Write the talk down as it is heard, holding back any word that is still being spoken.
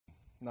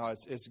No,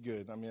 it's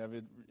good. I mean,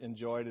 I've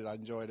enjoyed it. I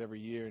enjoy it every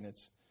year, and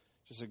it's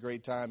just a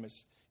great time.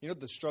 It's, you know what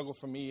the struggle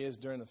for me is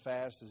during the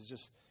fast is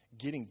just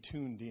getting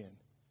tuned in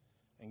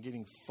and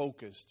getting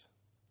focused.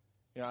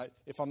 You know,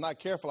 if I'm not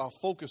careful, I'll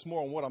focus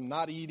more on what I'm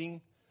not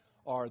eating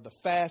or the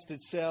fast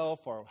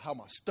itself or how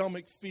my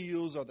stomach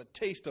feels or the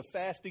taste of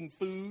fasting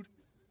food.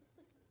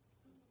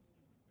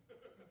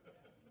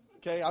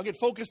 Okay, I'll get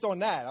focused on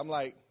that. I'm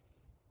like,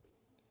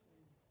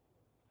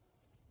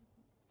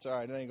 it's all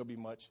right. It ain't going to be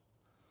much.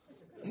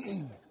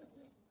 Ain't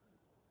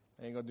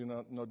going to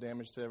do no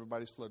damage to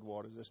everybody's flood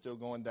waters. They're still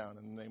going down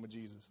in the name of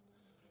Jesus.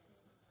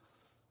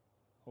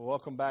 Well,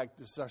 welcome back.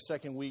 This is our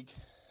second week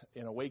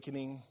in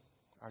Awakening,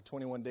 our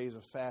 21 days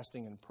of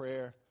fasting and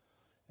prayer.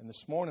 And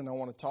this morning I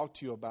want to talk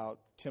to you about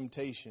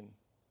temptation.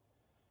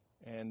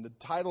 And the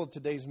title of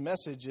today's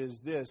message is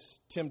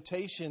this: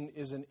 Temptation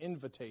is an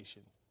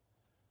invitation.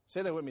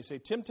 Say that with me. Say,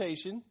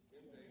 temptation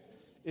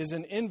is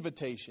an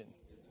invitation.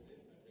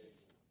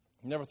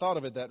 Never thought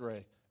of it that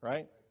way,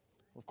 right?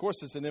 Of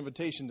course, it's an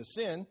invitation to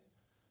sin.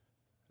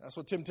 That's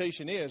what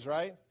temptation is,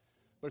 right?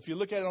 But if you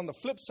look at it on the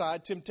flip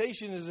side,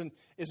 temptation is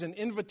an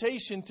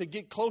invitation to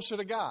get closer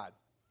to God,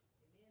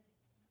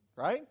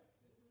 right?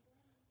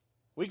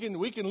 We can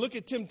look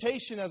at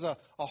temptation as a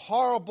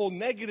horrible,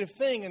 negative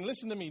thing. And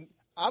listen to me,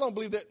 I don't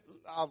believe that.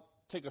 I'll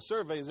take a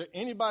survey. Is there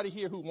anybody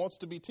here who wants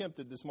to be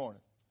tempted this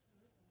morning?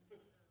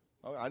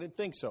 Oh, I didn't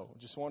think so.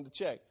 Just wanted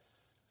to check.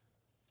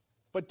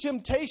 But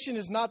temptation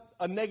is not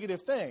a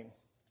negative thing.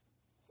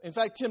 In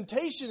fact,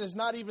 temptation is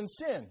not even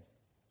sin.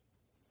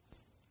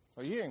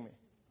 Are you hearing me?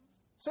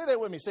 Say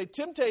that with me. Say,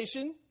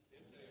 temptation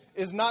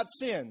is not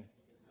sin.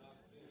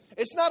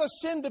 It's not a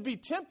sin to be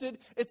tempted.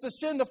 It's a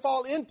sin to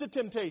fall into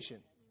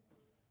temptation.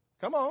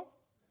 Come on.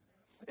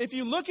 If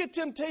you look at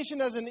temptation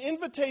as an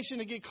invitation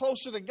to get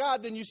closer to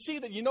God, then you see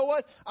that, you know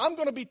what? I'm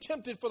going to be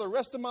tempted for the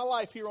rest of my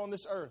life here on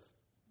this earth.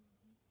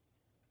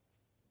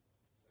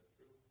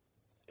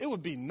 It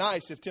would be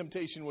nice if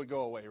temptation would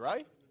go away,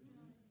 right?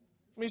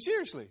 I mean,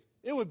 seriously,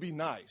 it would be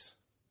nice.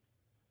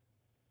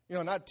 You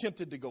know, not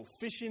tempted to go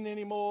fishing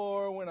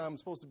anymore when I'm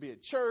supposed to be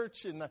at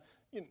church, and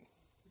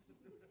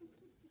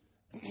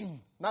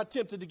not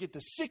tempted to get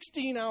the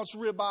 16-ounce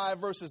ribeye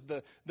versus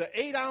the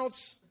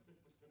 8-ounce.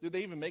 Do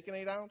they even make an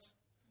 8-ounce?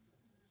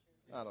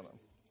 I don't know.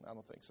 I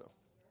don't think so.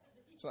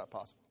 It's not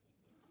possible.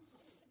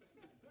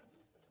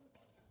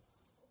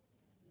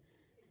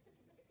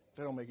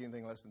 They don't make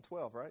anything less than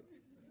 12, right?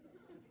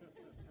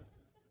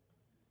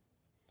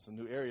 It's a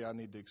new area I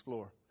need to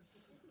explore.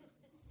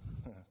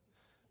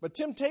 But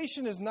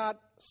temptation is not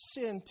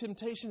sin.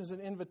 Temptation is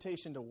an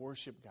invitation to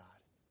worship God.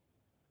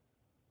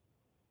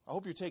 I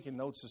hope you're taking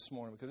notes this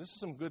morning, because this is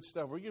some good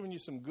stuff. We're giving you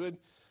some good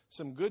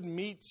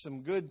meat,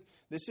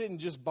 this isn't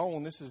just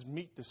bone, this is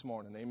meat this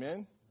morning.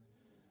 Amen?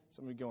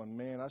 Some of you going,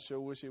 man, I sure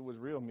wish it was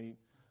real meat.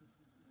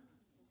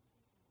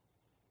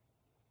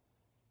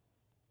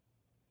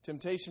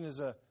 Temptation is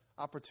an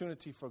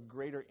opportunity for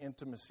greater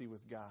intimacy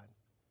with God.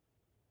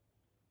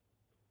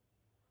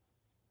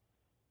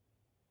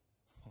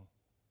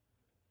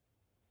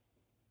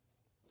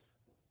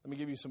 Let me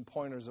give you some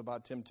pointers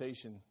about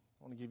temptation.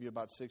 I want to give you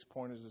about 6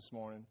 pointers this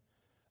morning.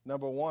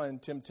 Number 1,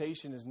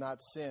 temptation is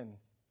not sin.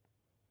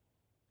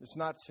 It's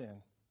not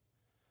sin.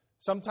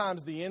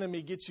 Sometimes the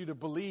enemy gets you to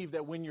believe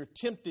that when you're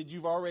tempted,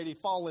 you've already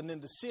fallen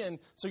into sin,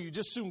 so you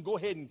just soon go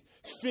ahead and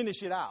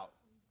finish it out,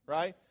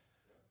 right?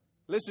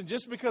 Listen,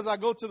 just because I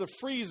go to the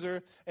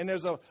freezer and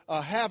there's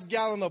a half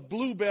gallon of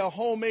Bluebell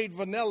homemade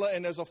vanilla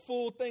and there's a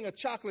full thing of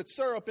chocolate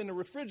syrup in the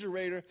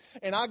refrigerator,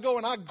 and I go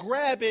and I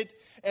grab it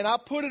and I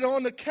put it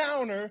on the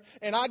counter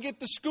and I get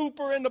the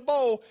scooper and the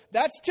bowl,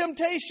 that's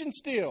temptation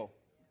still.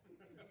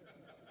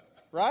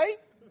 Right?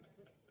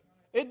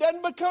 It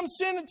doesn't become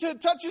sin until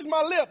it touches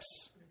my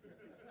lips.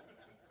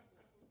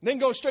 Then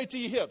goes straight to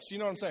your hips. You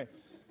know what I'm saying?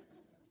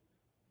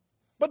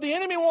 But the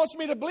enemy wants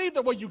me to believe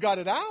that, well, you got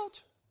it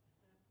out.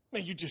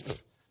 Man,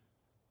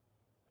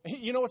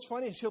 you know what's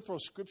funny is he'll throw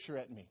scripture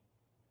at me.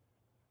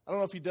 I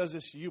don't know if he does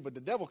this to you, but the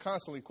devil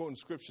constantly quoting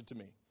scripture to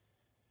me.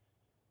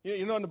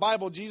 You know, in the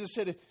Bible, Jesus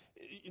said,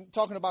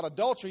 talking about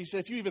adultery, he said,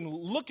 if you even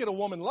look at a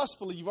woman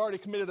lustfully, you've already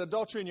committed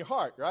adultery in your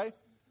heart, right?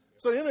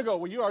 So the enemy go,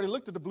 well, you already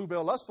looked at the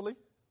Bluebell lustfully.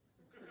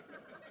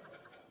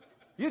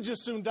 You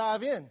just soon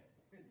dive in.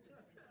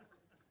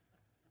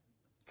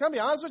 Can I be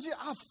honest with you?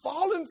 I've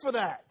fallen for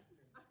that.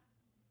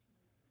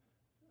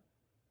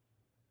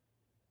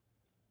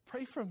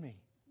 Pray for me.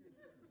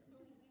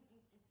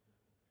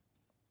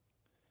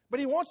 But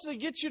he wants to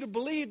get you to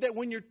believe that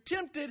when you're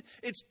tempted,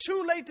 it's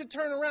too late to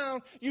turn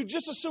around. You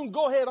just as soon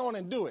go ahead on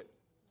and do it.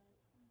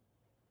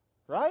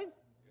 Right?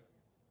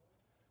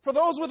 For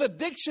those with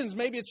addictions,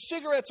 maybe it's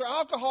cigarettes or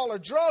alcohol or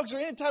drugs or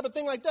any type of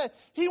thing like that,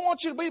 he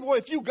wants you to believe, well,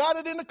 if you got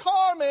it in the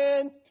car,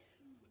 man.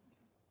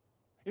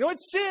 You know,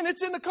 it's sin.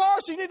 It's in the car,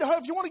 so you need to,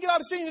 if you want to get out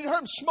of sin, you need to hurt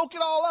and smoke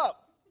it all up.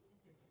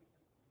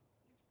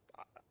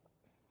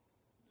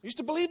 I used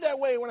to believe that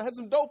way when I had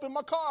some dope in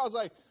my car. I was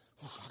like,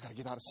 I got to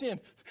get out of sin.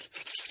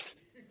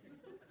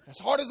 As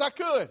hard as I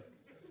could.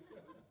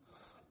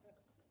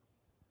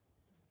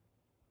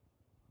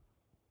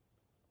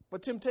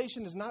 But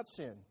temptation is not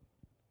sin.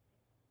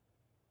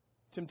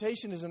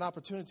 Temptation is an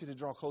opportunity to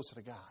draw closer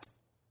to God.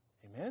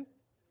 Amen?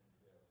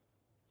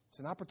 It's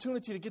an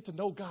opportunity to get to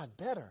know God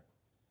better.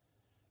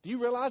 Do you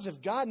realize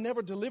if God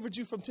never delivered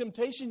you from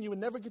temptation, you would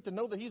never get to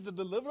know that He's the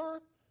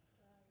deliverer?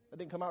 That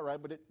didn't come out right,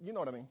 but you know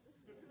what I mean.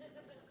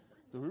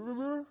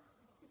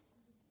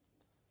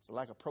 It's a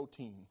lack of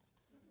protein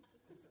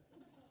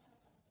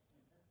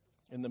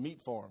in the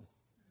meat form.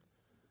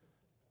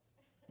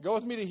 Go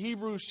with me to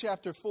Hebrews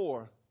chapter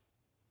 4.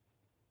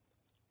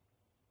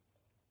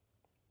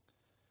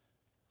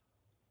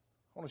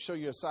 I want to show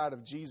you a side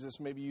of Jesus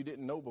maybe you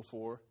didn't know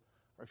before,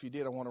 or if you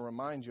did, I want to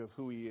remind you of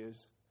who He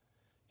is.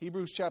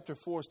 Hebrews chapter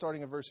 4,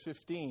 starting at verse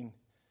 15.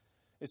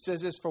 It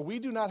says this, "For we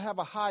do not have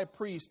a high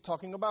priest,"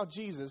 talking about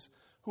Jesus,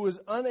 "who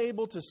is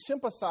unable to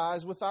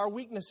sympathize with our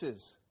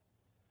weaknesses,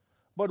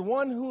 but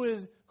one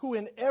who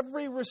in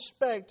every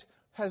respect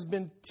has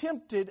been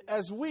tempted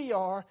as we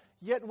are,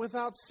 yet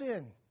without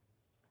sin."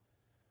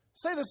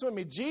 Say this with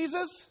me.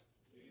 Jesus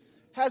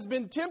has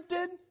been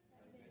tempted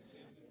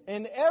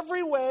in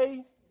every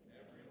way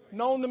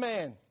known to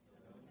man.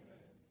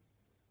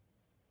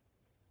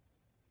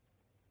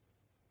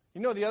 You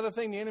know the other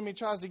thing the enemy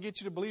tries to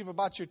get you to believe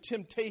about your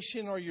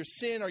temptation or your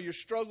sin or your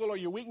struggle or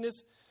your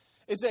weakness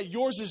is that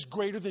yours is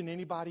greater than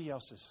anybody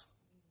else's.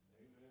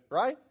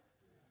 Right?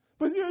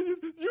 But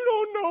you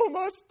don't know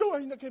my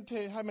story. I can't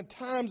tell you how many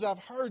times I've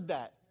heard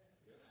that.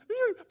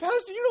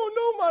 Pastor, you don't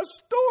know my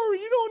story.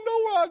 You don't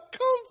know where I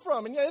come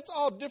from. And yeah, it's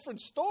all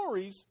different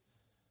stories.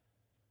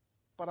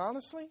 But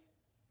honestly,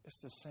 it's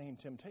the same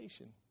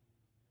temptation.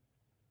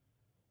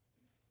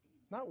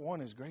 Not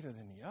one is greater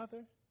than the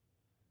other.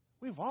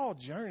 We've all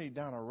journeyed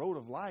down a road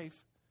of life.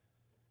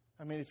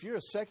 I mean, if you're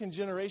a second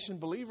generation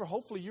believer,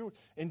 hopefully you're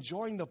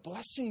enjoying the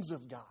blessings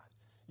of God.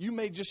 You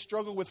may just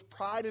struggle with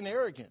pride and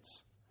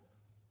arrogance.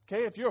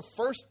 Okay, if you're a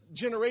first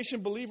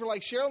generation believer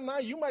like Cheryl and I,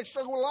 you might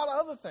struggle with a lot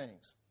of other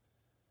things.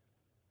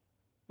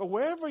 But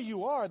wherever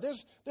you are,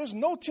 there's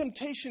no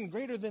temptation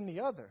greater than the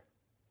other.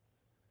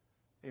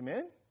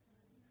 Amen?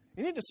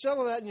 You need to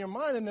settle that in your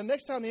mind, and the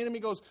next time the enemy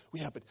goes,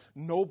 well, yeah, but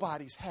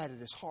nobody's had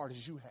it as hard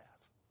as you have.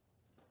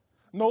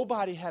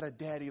 Nobody had a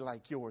daddy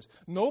like yours.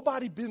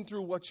 Nobody been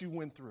through what you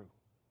went through.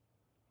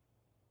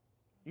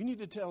 You need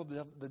to tell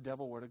the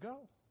devil where to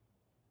go.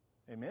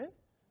 Amen?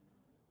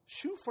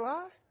 Shoot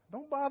fly.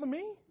 Don't bother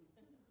me.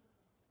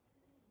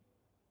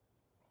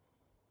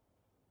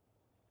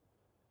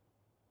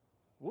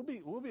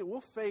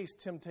 We'll face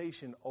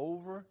temptation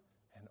over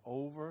and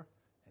over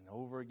and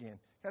over again.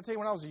 Can I tell you,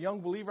 when I was a young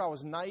believer, I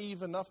was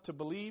naive enough to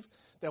believe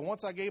that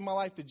once I gave my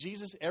life to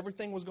Jesus,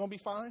 everything was going to be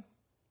fine.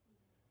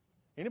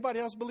 Anybody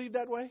else believe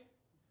that way?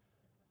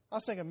 I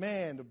was thinking,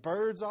 man, the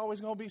birds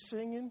always going to be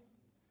singing.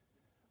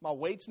 My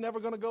weight's never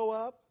going to go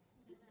up.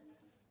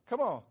 Come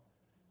on.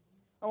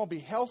 I'm going to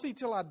be healthy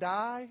till I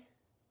die.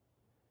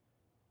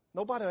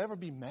 Nobody will ever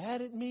be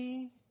mad at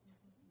me.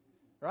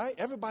 Right?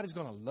 Everybody's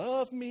going to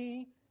love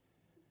me.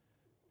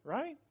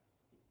 Right?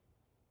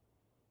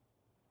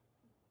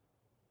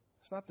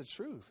 It's not the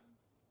truth.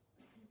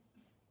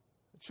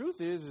 The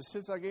truth is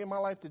since I gave my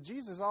life to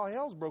Jesus, all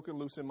hell's broken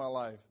loose in my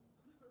life.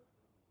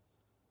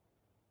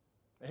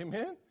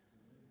 Amen?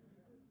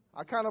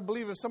 I kind of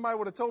believe if somebody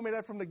would have told me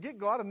that from the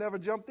get-go, I'd have never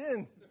jumped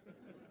in.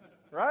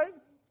 Right?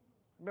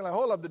 I'd be like,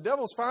 hold up, the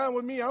devil's fine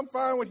with me. I'm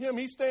fine with him.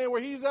 He's staying where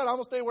he's at. I'm going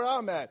to stay where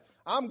I'm at.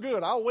 I'm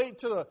good. I'll wait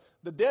till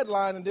the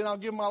deadline, and then I'll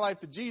give my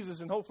life to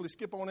Jesus and hopefully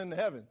skip on into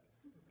heaven.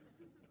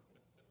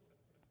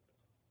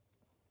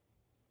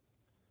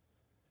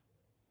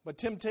 But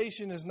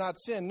temptation is not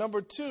sin.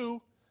 Number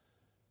two,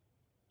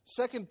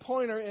 second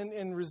pointer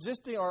in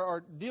resisting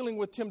or dealing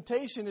with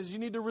temptation is you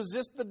need to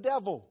resist the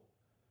devil.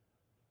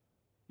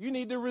 You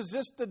need to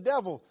resist the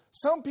devil.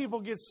 Some people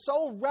get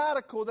so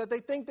radical that they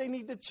think they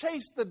need to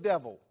chase the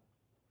devil.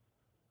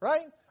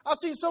 Right? I've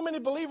seen so many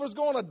believers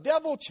go on a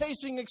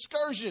devil-chasing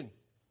excursion.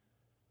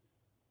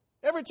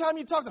 Every time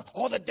you talk to them,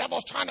 oh, the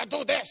devil's trying to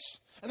do this,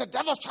 and the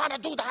devil's trying to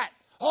do that.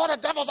 Oh, the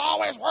devil's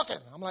always working.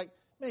 I'm like,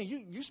 man,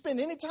 you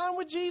spend any time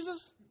with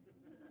Jesus?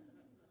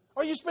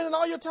 Or are you spending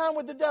all your time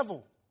with the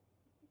devil?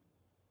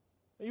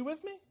 Are you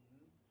with me?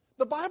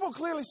 The Bible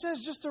clearly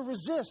says just to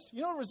resist.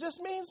 You know what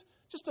resist means?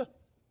 Just to,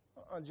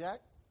 Jack,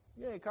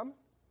 you ain't coming.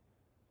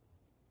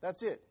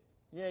 That's it.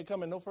 You ain't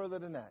coming no further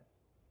than that.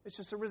 It's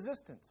just a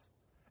resistance.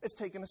 It's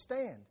taking a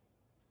stand.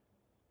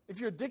 If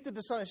you're addicted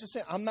to something, it's just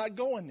saying, I'm not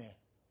going there.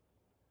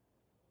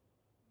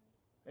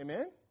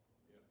 Amen?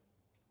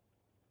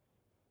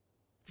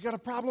 If you got a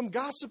problem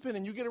gossiping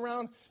and you get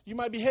around, you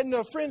might be heading to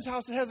a friend's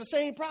house that has the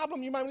same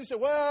problem. You might say,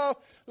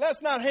 well,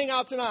 let's not hang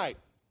out tonight.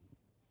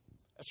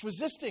 That's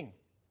resisting.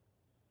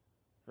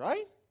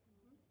 Right?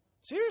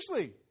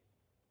 Seriously.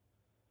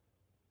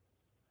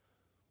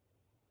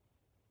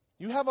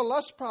 You have a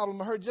lust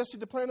problem. I heard Jesse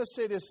Duplantis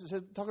say this,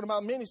 talking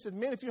about men. He said,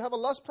 men, if you have a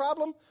lust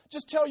problem,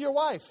 just tell your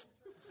wife.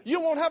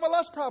 You won't have a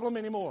lust problem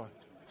anymore.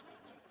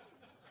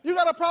 You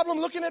got a problem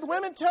looking at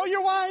women, tell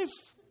your wife.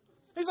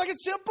 He's like,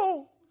 it's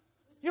simple.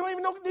 You don't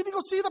even need to go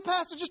see the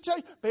pastor. Just tell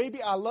you,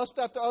 baby, I lust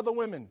after other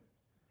women.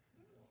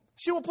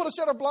 She will put a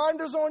set of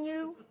blinders on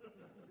you.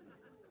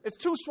 It's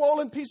 2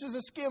 swollen pieces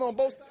of skin on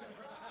both sides.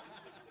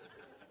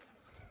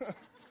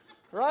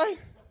 Right?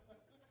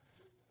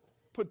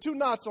 Put 2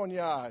 knots on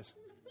your eyes.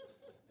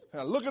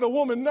 Now look at a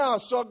woman now,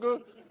 sucker.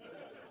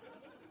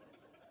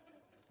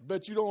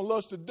 Bet you don't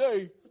lust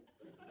today.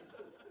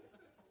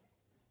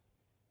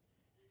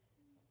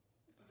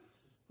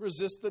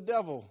 Resist the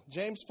devil.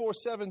 James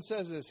 4:7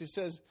 says this. He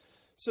says,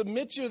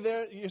 submit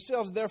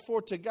yourselves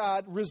therefore to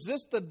God.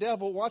 Resist the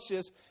devil, watch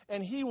this,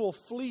 and he will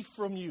flee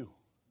from you.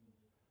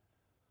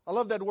 I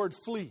love that word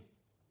flee.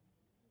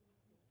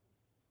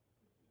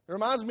 It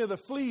reminds me of the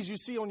fleas you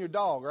see on your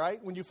dog, right?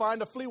 When you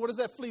find a flea, what does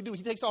that flea do?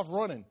 He takes off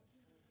running,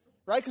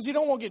 right? Because he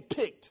don't want to get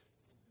picked.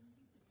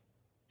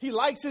 He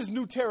likes his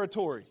new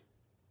territory.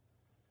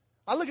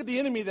 I look at the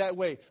enemy that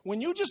way.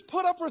 When you just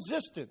put up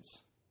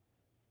resistance,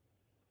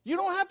 you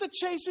don't have to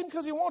chase him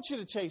because he wants you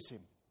to chase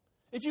him.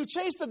 If you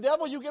chase the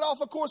devil, you get off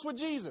a course with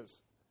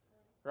Jesus,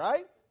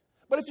 right?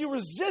 But if you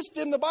resist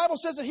him, the Bible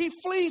says that he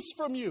flees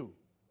from you.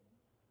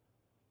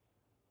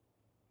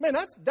 Man,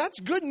 that's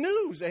good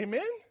news,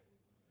 amen?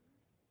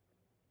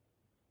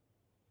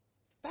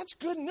 That's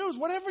good news,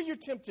 whatever you're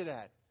tempted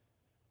at.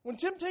 When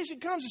temptation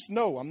comes, just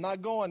know, I'm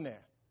not going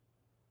there.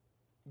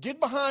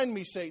 Get behind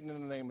me, Satan,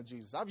 in the name of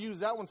Jesus. I've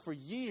used that one for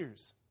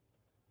years.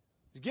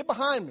 Just get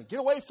behind me. Get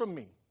away from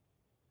me.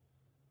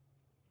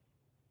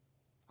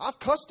 I've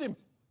cussed him.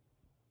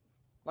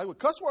 Like with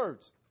cuss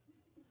words.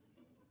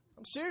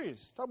 I'm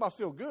serious. Talk about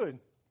feel good.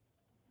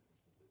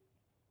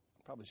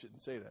 Probably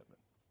shouldn't say that, but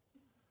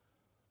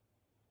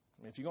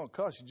I mean, if you're going to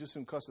cuss, you just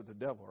soon cuss at the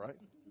devil, right?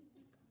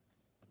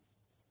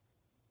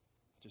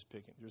 Just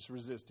pick him. Just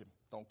resist him.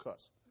 Don't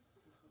cuss.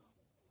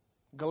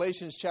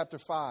 Galatians chapter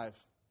 5.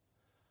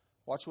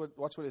 Watch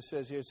what it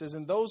says here. It says,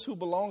 and those who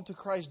belong to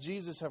Christ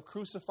Jesus have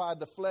crucified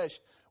the flesh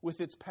with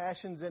its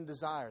passions and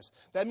desires.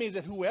 That means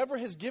that whoever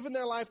has given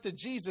their life to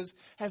Jesus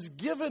has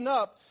given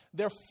up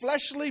their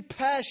fleshly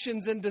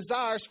passions and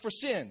desires for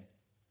sin.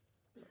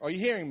 Are you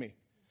hearing me?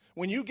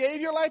 When you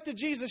gave your life to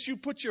Jesus, you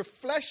put your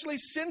fleshly,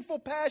 sinful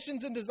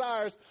passions and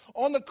desires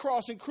on the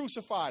cross and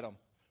crucified them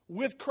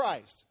with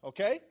Christ.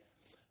 Okay?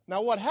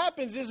 Now what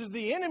happens is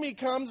the enemy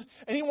comes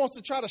and he wants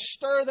to try to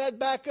stir that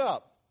back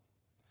up.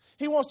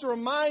 He wants to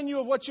remind you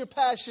of what your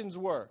passions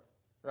were,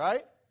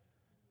 right?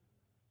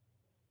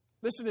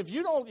 Listen, if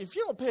you don't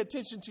pay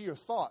attention to your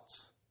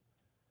thoughts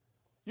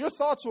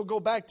will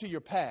go back to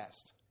your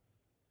past,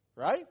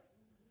 right?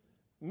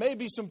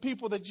 Maybe some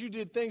people that you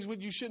did things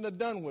with you shouldn't have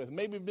done with.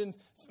 Maybe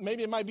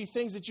it might be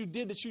things that you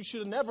did that you should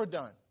have never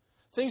done.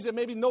 Things that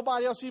maybe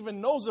nobody else even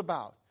knows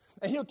about.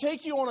 And he'll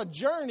take you on a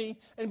journey,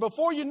 and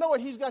before you know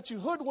it, he's got you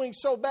hoodwinked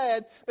so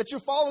bad that you're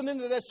falling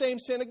into that same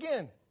sin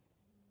again.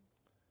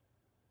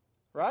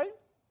 Right?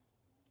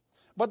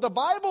 But the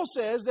Bible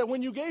says that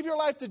when you gave your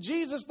life to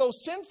Jesus,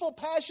 those sinful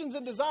passions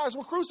and desires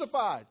were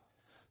crucified.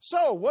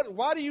 So,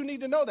 why do you need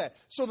to know that?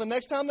 So the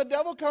next time the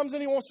devil comes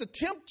and he wants to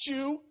tempt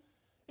you,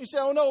 you say,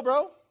 oh no,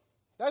 bro,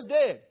 that's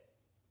dead.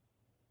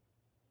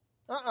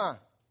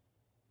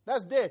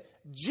 That's dead.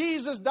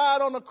 Jesus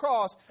died on the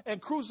cross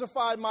and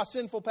crucified my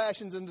sinful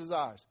passions and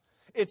desires.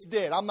 It's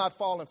dead. I'm not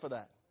falling for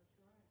that.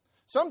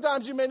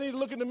 Sometimes you may need to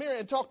look in the mirror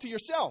and talk to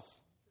yourself.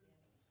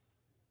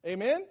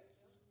 Amen?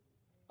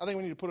 I think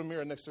we need to put a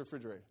mirror next to the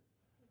refrigerator.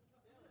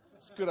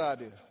 It's a good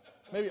idea.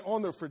 Maybe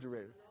on the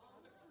refrigerator.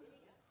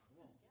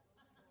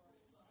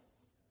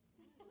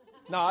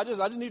 No, I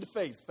just need a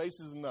face. Face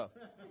is enough.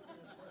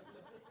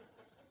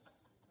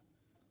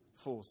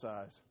 Full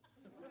size.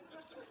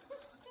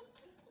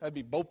 That'd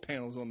be both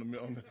panels on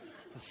the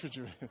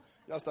refrigerator.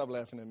 Y'all stop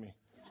laughing at me.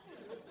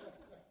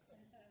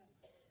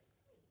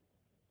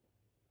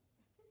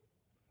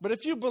 But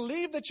if you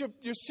believe that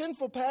your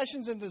sinful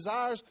passions and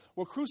desires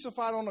were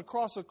crucified on the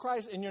cross of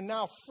Christ and you're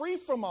now free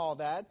from all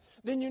that,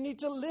 then you need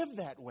to live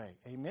that way.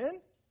 Amen?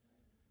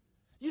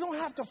 You don't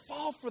have to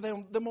fall for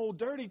them old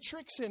dirty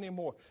tricks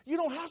anymore. You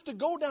don't have to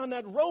go down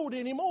that road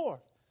anymore.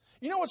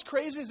 You know what's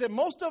crazy is that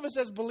most of us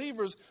as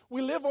believers,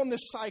 we live on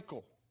this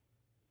cycle.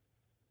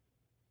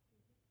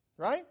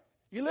 Right?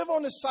 You live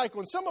on this cycle,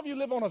 and some of you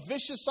live on a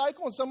vicious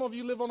cycle, and some of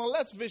you live on a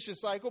less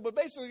vicious cycle, but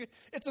basically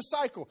it's a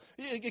cycle.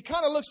 It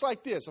kind of looks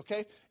like this,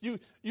 okay? You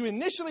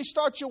initially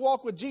start your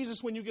walk with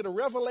Jesus when you get a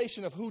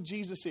revelation of who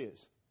Jesus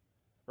is,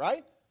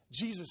 right?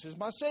 Jesus is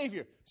my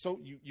Savior. So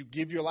you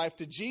give your life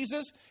to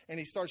Jesus, and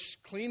he starts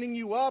cleaning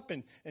you up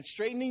and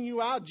straightening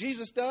you out.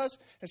 Jesus does.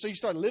 And so you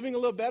start living a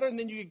little better, and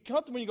then you get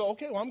comfortable, and you go,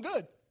 okay, well, I'm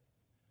good.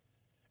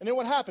 And then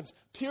what happens?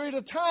 Period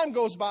of time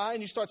goes by,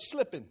 and you start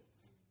slipping.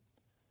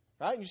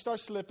 Right? And you start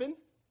slipping,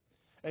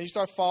 and you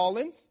start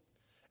falling,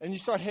 and you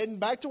start heading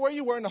back to where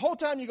you were, and the whole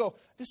time you go,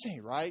 this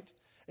ain't right.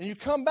 And you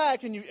come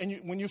back, and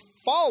when you've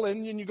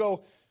fallen, and you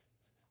go,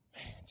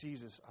 man,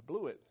 Jesus, I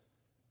blew it.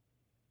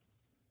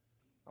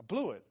 I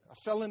blew it. I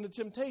fell into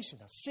temptation.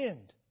 I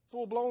sinned.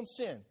 Full-blown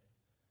sin.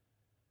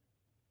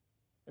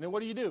 And then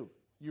what do?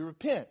 You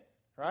repent,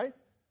 right?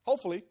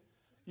 Hopefully,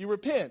 you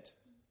repent.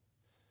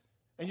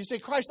 And you say,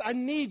 Christ, I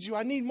need you.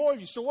 I need more of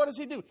you. So what does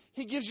he do?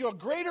 He gives you a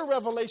greater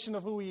revelation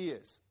of who he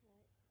is.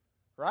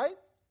 Right?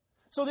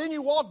 So then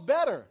you walk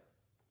better.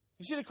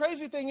 You see, the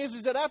crazy thing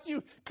is that after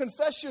you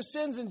confess your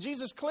sins and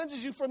Jesus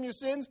cleanses you from your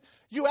sins,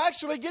 you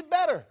actually get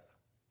better.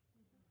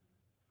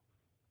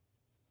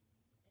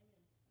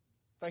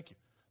 Thank you.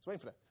 I was waiting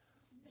for that.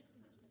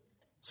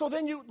 So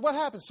then what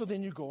happens? So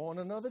then you go on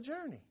another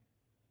journey,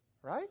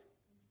 right?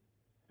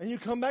 And you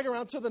come back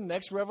around to the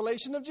next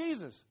revelation of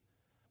Jesus.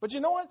 But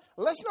you know what?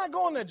 Let's not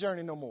go on that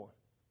journey no more.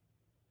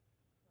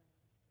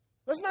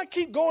 Let's not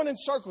keep going in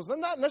circles.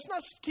 Let's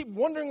not keep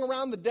wandering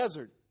around the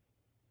desert.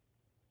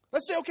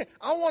 Let's say, okay,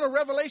 I want a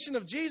revelation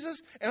of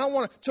Jesus, and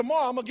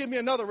tomorrow I'm going to give me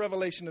another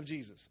revelation of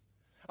Jesus.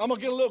 I'm going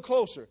to get a little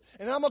closer,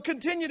 and I'm going to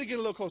continue to get a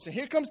little closer.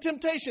 Here comes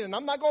temptation, and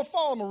I'm not going to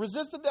fall. I'm going to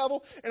resist the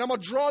devil, and I'm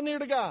going to draw near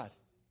to God.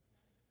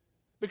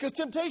 Because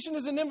temptation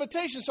is an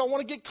invitation, so I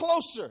want to get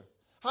closer.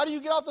 How do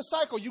you get out the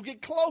cycle? You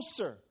get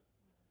closer.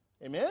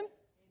 Amen?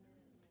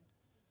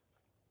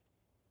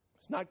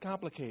 It's not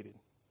complicated.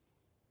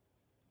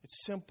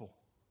 It's simple.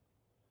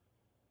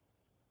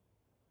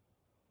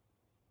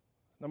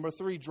 Number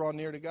 3, draw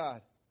near to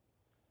God.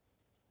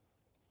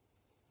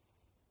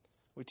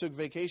 We took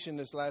vacation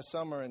this last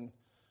summer and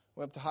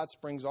went up to Hot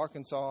Springs,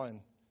 Arkansas,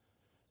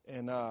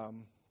 and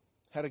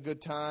had a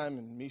good time.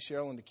 And me,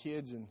 Cheryl, and the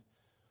kids. And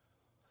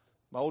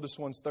my oldest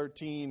one's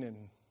 13,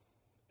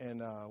 and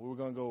we were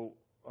going to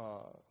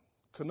go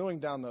canoeing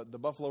down the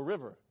Buffalo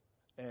River.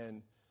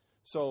 And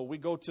so we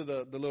go to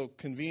the little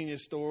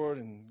convenience store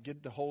and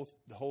get the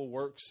whole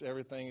works,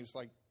 everything. It's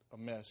like a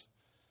mess.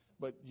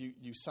 But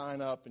you sign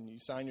up and you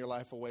sign your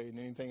life away, and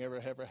anything ever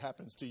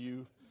happens to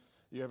you,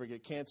 you ever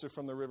get cancer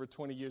from the river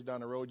 20 years down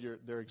the road,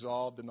 they're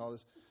absolved and all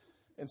this.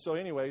 And so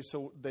anyway,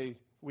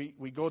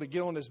 we go to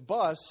get on this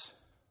bus,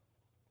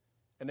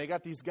 and they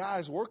got these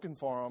guys working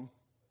for them.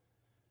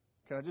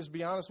 Can I just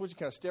be honest with you?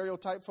 Can I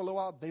stereotype for a little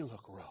while? They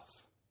look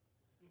rough.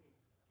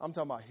 I'm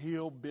talking about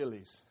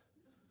hillbillies.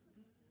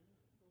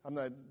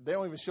 They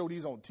don't even show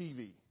these on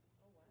TV.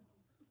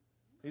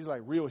 These are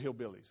like real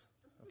hillbillies,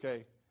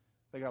 okay?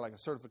 They got like a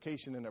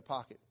certification in their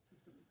pocket.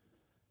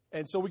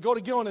 And so we go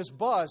to get on this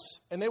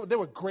bus, and they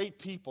were great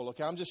people,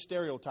 okay? I'm just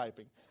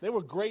stereotyping. They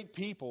were great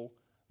people.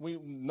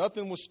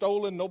 Nothing was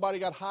stolen. Nobody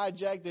got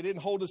hijacked. They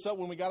didn't hold us up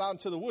when we got out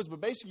into the woods. But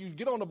basically, you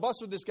get on the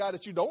bus with this guy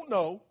that you don't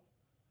know,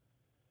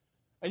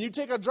 and you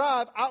take a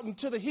drive out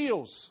into the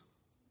hills,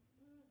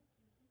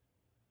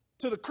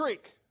 to the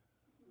creek.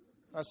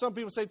 Some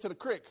people say to the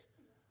creek.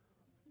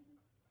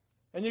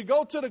 And you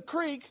go to the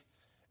creek,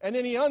 and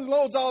then he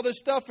unloads all this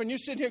stuff, and you're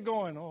sitting here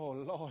going, oh,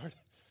 Lord,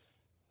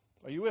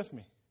 are you with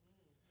me?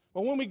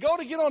 But when we go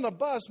to get on the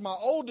bus, my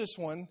oldest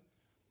one,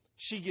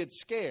 she gets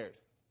scared.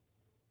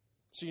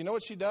 So you know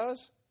what she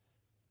does?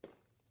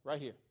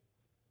 Right here.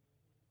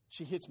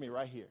 She hits me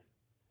right here.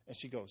 And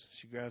she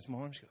grabs my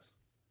arm, she goes,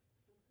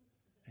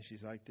 and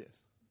she's like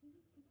this.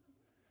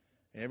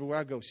 And everywhere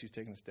I go, she's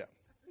taking a step.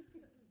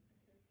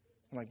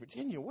 I'm like,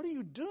 Virginia, what are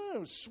you doing?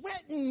 I'm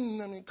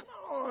sweating. I mean, come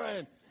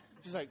on.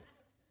 She's like,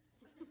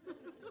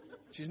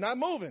 she's not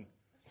moving.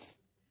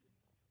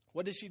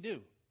 What did she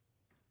do?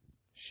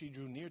 She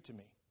drew near to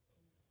me.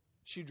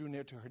 She drew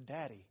near to her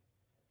daddy.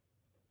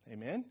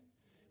 Amen?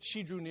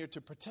 She drew near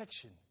to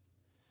protection.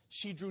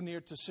 She drew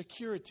near to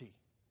security.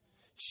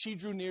 She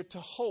drew near to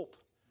hope.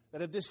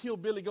 That if this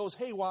hillbilly goes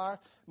haywire,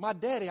 my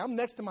daddy, I'm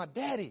next to my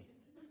daddy.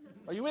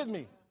 Are you with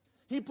me?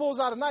 He pulls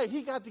out a knife.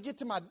 He got to get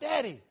to my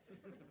daddy.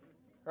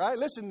 Right?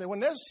 Listen, when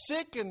they're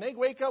sick and they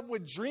wake up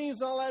with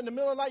dreams and all that in the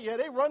middle of the night, yeah,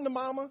 they run to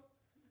mama.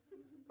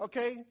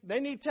 Okay?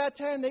 They need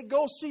tata and they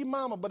go see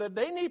mama. But if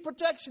they need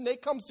protection, they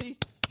come see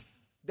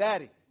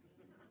daddy.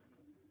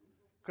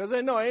 Because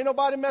they know ain't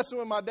nobody messing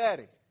with my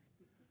daddy.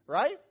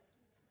 Right?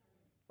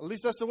 At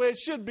least that's the way it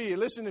should be.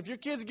 Listen, if your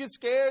kids get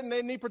scared and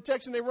they need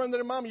protection, they run to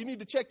their mama, you need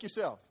to check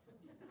yourself.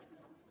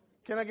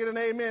 Can I get an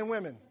amen,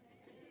 women?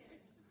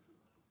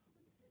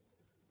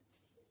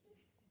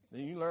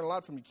 Then you learn a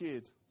lot from your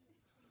kids.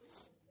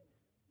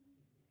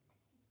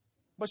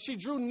 But she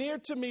drew near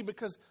to me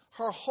because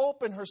her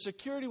hope and her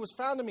security was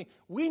found in me.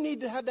 We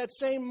need to have that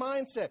same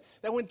mindset.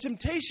 That when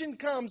temptation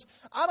comes,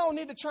 I don't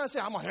need to try and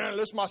say, I'm going to handle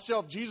this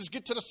myself. Jesus,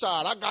 get to the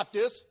side. I got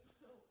this.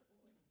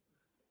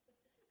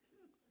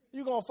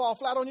 You're going to fall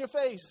flat on your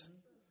face.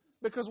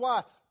 Because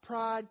why?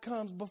 Pride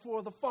comes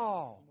before the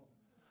fall.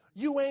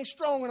 You ain't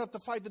strong enough to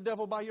fight the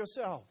devil by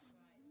yourself.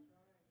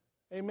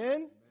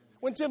 Amen?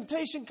 When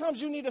temptation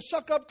comes, you need to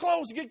suck up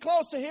close. Get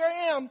closer. Here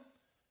I am.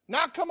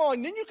 Now come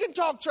on. Then you can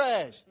talk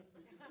trash.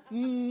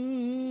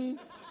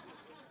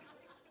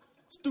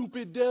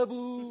 Stupid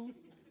devil.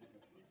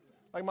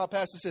 Like my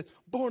pastor said,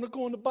 born to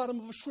go on the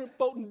bottom of a shrimp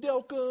boat in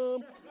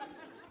Delcom.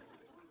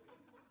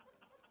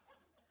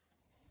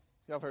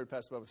 Y'all have heard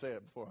Pastor Bubba say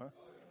that before, huh?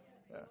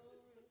 Yeah.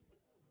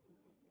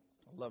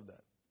 I love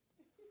that.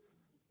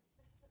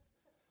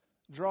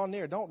 Draw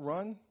near. Don't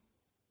run.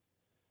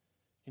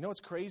 You know what's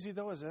crazy,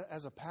 though,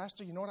 as a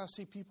pastor? You know what I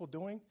see people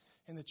doing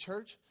in the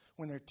church?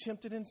 When they're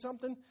tempted in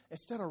something,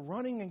 instead of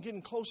running and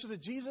getting closer to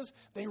Jesus,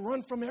 they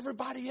run from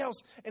everybody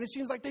else. And it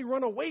seems like they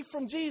run away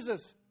from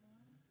Jesus.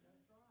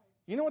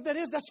 You know what that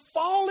is? That's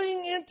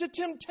falling into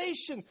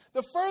temptation.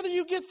 The further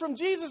you get from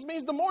Jesus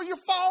means the more you're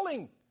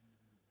falling.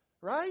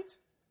 Right?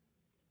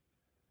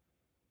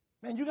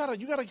 Man, you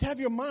gotta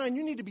have your mind.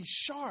 You need to be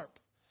sharp.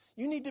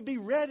 You need to be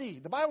ready.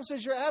 The Bible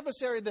says your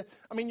adversary,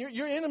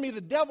 your enemy, the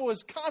devil,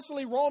 is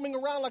constantly roaming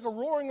around like a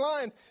roaring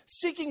lion,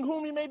 seeking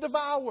whom he may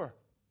devour.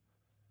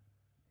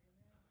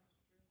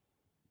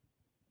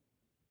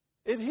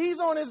 If he's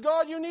on his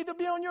guard, you need to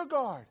be on your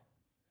guard.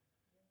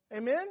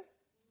 Amen?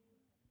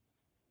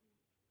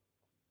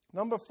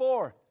 Number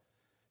 4,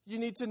 you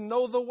need to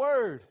know the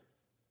Word.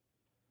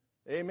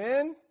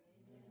 Amen?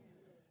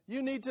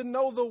 You need to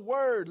know the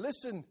Word.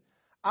 Listen,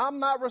 I'm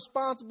not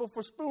responsible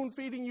for spoon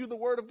feeding you the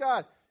Word of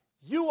God.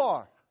 You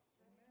are.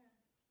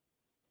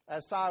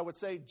 As Si would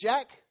say,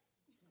 Jack.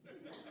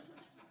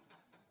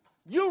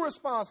 You're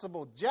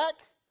responsible, Jack.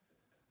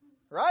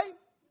 Right?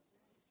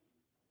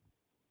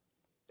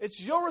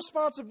 It's your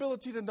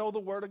responsibility to know the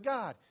Word of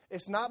God.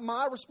 It's not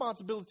my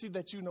responsibility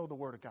that you know the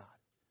Word of God.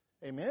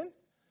 Amen?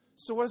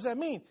 So what does that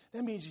mean?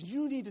 That means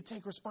you need to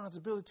take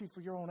responsibility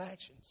for your own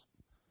actions.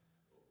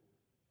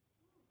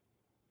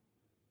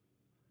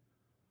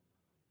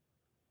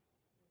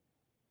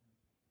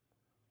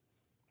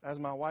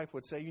 As my wife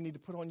would say, you need to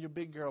put on your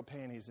big girl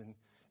panties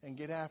and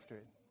get after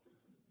it.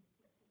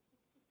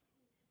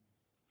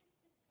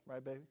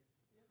 Right, baby?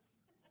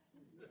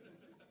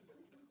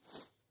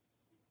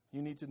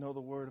 You need to know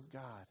the Word of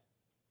God.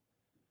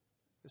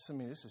 This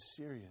is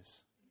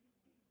serious.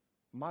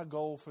 My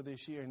goal for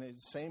this year, and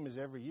it's the same as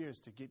every year, is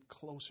to get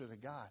closer to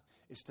God.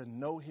 It's to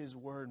know His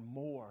Word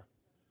more.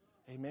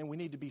 Amen. We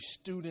need to be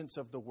students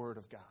of the Word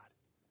of God.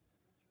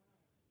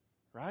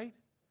 Right?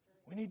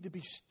 We need to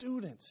be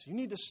students. You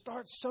need to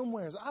start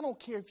somewhere. I don't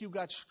care if you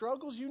got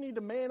struggles. You need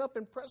to man up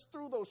and press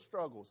through those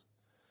struggles.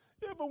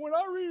 Yeah, but when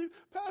I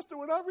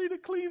read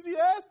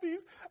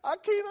Ecclesiastes, I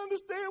can't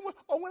understand.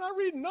 Or when I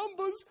read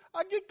Numbers,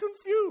 I get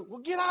confused.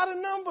 Well, get out of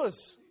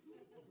Numbers.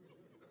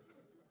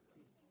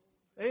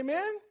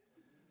 Amen?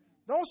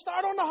 Don't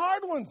start on the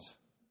hard ones.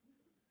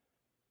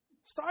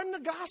 Start in the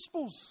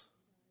Gospels.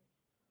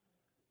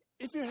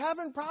 If you're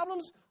having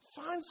problems,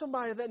 find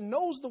somebody that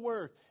knows the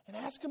Word and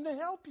ask them to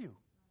help you.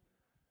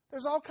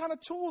 There's all kind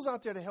of tools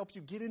out there to help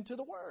you get into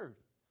the Word.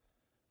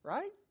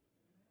 Right?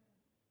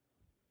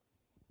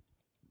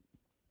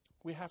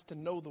 We have to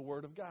know the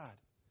Word of God.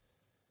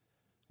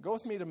 Go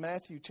with me to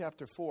Matthew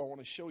chapter 4. I want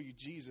to show you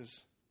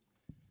Jesus.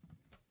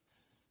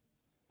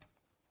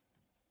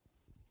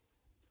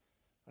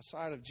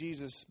 Aside of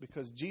Jesus,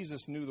 because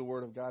Jesus knew the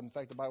Word of God. In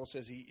fact, the Bible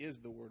says He is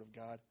the Word of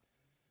God.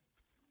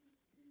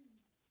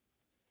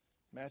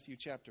 Matthew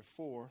chapter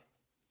 4.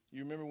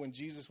 You remember when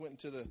Jesus went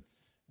into the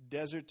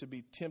desert to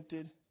be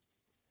tempted?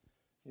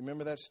 You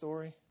remember that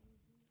story?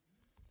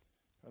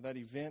 Or that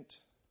event?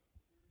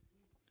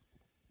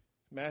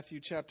 Matthew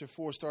chapter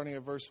 4, starting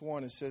at verse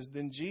 1, it says,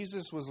 Then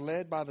Jesus was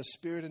led by the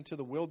Spirit into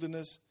the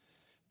wilderness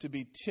to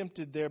be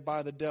tempted there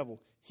by the devil.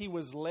 He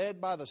was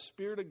led by the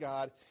Spirit of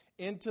God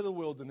into the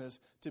wilderness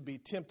to be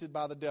tempted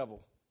by the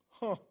devil.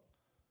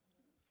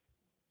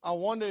 I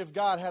wonder if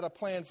God had a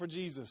plan for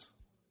Jesus.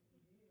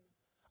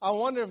 I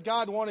wonder if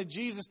God wanted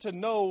Jesus to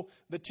know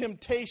the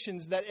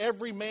temptations that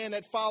every man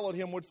that followed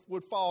him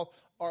would fall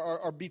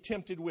or be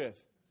tempted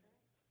with.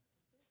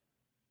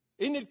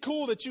 Isn't it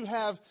cool that you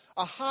have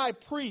a high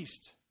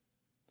priest,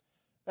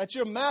 that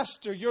your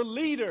master, your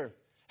leader,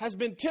 has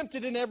been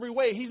tempted in every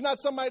way? He's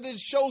not somebody that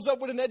shows up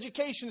with an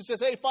education and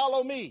says, hey,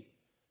 follow me.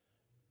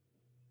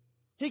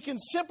 He can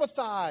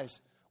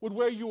sympathize with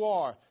where you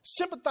are,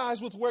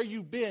 sympathize with where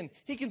you've been.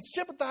 He can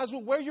sympathize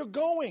with where you're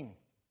going.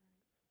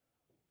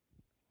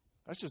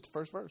 That's just the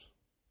first verse.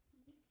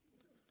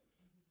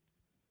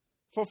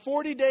 For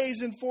 40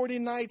 days and 40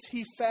 nights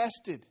he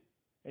fasted,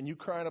 and you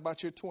crying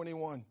about your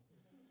 21,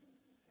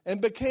 and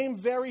became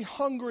very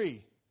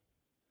hungry.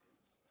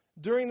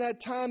 During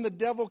that time, the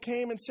devil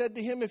came and said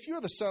to him, if you're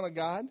the Son of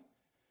God,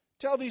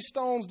 tell these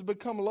stones to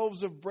become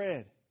loaves of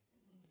bread.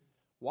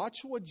 Watch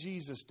what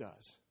Jesus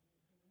does.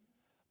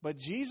 But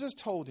Jesus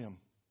told him,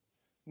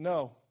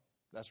 no,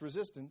 that's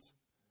resistance.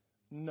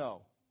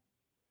 No.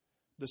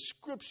 The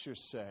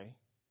scriptures say,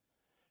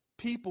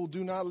 people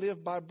do not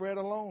live by bread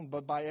alone,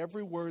 but by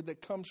every word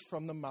that comes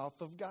from the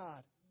mouth of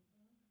God.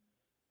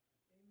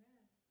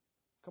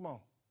 Come on.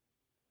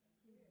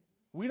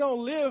 We don't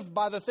live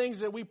by the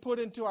things that we put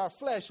into our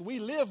flesh. We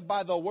live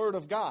by the Word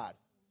of God.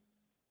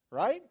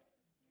 Right?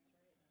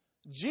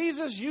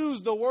 Jesus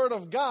used the Word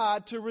of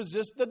God to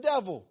resist the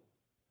devil.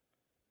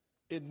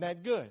 Isn't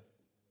that good?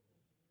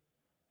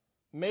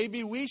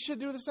 Maybe we should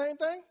do the same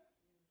thing?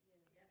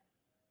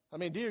 I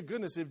mean, dear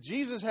goodness, if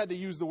Jesus had to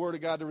use the Word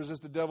of God to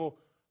resist the devil,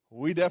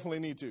 we definitely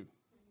need to.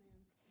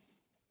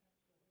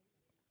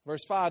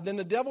 Verse 5, then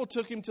the devil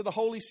took him to the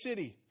holy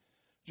city,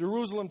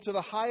 Jerusalem, to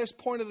the highest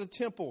point of the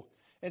temple,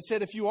 and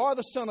said, if you are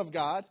the Son of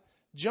God,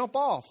 jump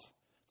off.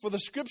 For the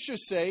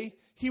scriptures say,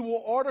 he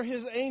will order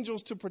his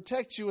angels to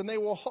protect you, and they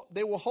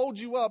will hold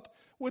you up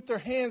with their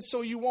hands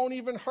so you won't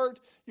even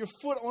hurt your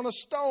foot on a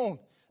stone.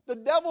 The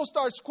devil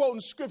starts quoting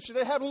scripture.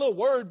 They're having a little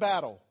word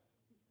battle.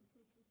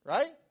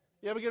 Right?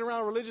 You ever get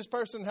around a religious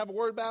person and have a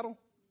word battle?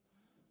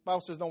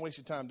 Bible says don't waste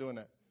your time doing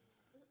that.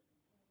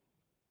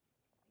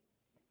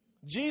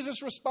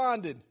 Jesus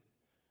responded.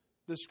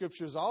 The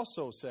scriptures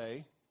also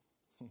say,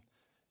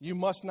 you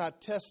must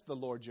not test the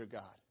Lord your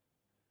God.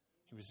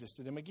 He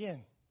resisted him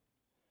again.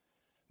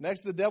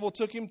 Next, the devil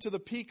took him to the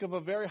peak of a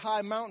very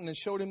high mountain and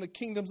showed him the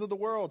kingdoms of the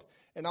world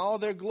and all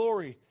their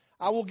glory.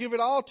 I will give it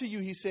all to you,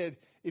 he said,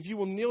 if you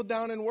will kneel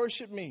down and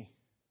worship me.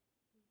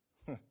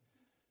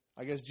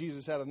 I guess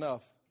Jesus had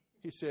enough.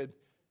 He said,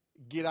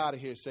 get out of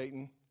here,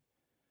 Satan.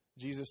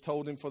 Jesus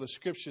told him, for the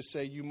scriptures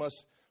say you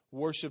must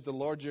worship the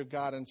Lord your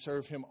God and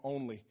serve him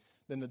only.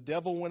 Then the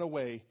devil went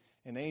away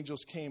and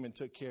angels came and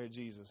took care of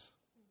Jesus.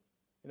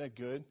 Isn't that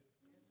good?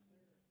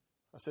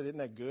 I said, isn't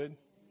that good?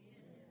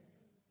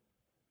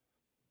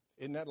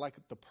 Isn't that like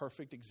the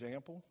perfect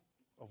example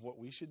of what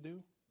we should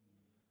do?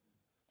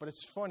 But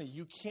it's funny,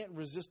 you can't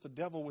resist the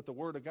devil with the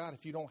word of God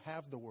if you don't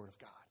have the word of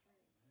God.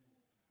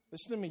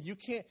 Listen to me, you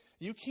can't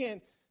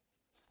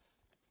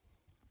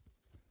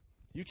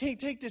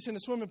take this in the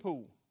swimming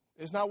pool.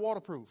 It's not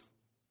waterproof.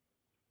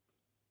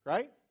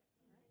 Right?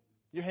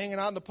 You're hanging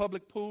out in the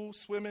public pool,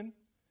 swimming,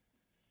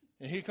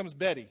 and here comes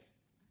Betty.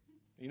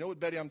 You know what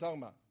Betty I'm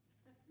talking about?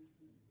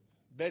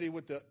 Betty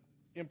with the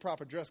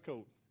improper dress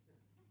code.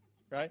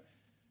 Right?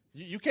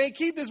 You can't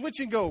keep this with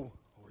you and go,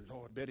 oh,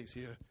 Lord, Betty's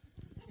here.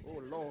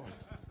 Oh, Lord.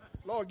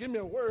 Lord, give me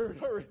a word.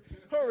 Hurry,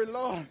 hurry,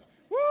 Lord.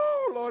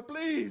 Woo, Lord,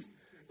 please.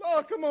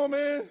 Lord, come on,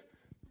 man.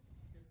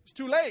 It's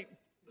too late.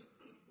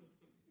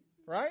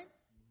 Right?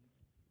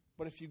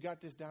 But if you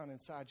got this down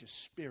inside your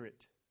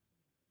spirit,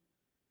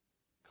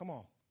 come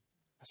on.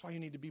 That's why you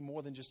need to be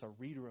more than just a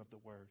reader of the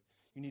word.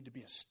 You need to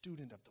be a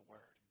student of the word.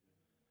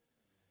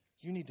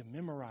 You need to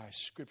memorize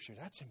scripture.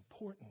 That's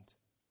important.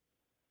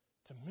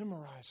 To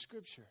memorize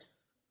scripture.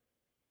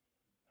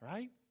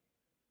 Right?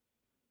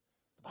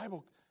 The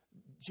Bible,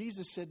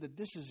 Jesus said that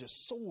this is a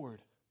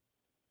sword.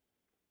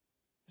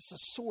 It's a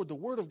sword. The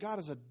word of God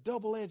is a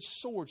double-edged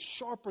sword,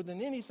 sharper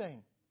than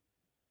anything.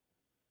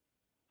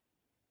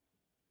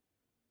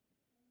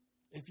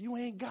 If you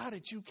ain't got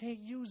it, you can't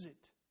use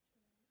it.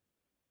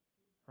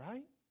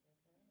 Right?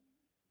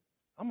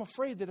 I'm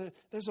afraid that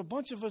there's a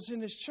bunch of us in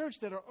this church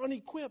that are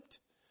unequipped.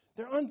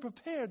 They're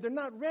unprepared. They're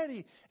not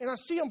ready. And I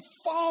see them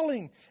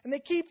falling. And they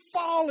keep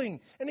falling.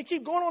 And they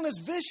keep going on this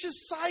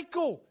vicious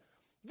cycle.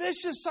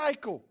 Vicious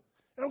cycle.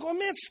 And I'm going,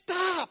 man,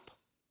 stop.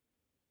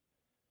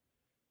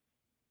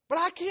 But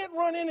I can't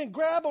run in and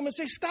grab them and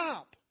say,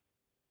 stop.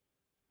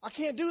 I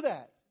can't do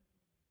that.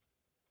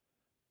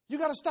 You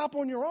got to stop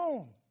on your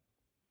own.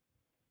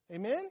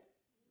 Amen?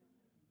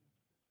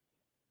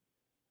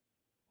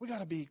 We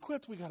got to be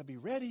equipped. We got to be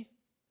ready.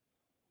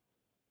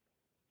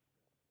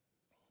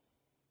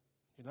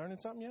 You learning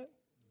something yet?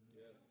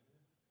 Yes.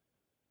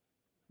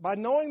 By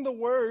knowing the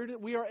word,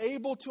 we are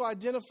able to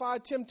identify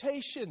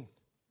temptation,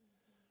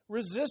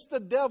 resist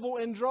the devil,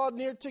 and draw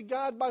near to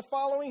God by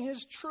following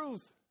his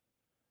truth.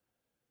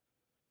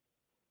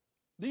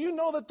 Do you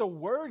know that the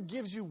word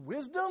gives you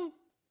wisdom?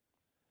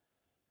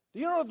 Do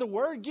you know that the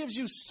word gives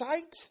you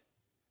sight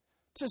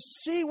to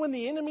see when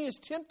the enemy is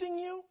tempting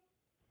you?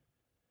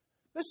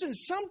 Listen,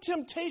 some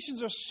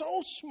temptations are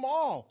so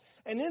small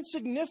and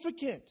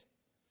insignificant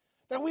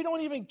that we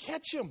don't even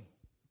catch them.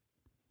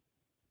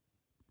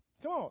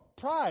 Come on,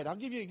 pride. I'll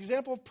give you an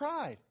example of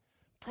pride.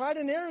 Pride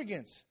and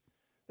arrogance.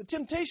 The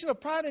temptation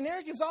of pride and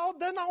arrogance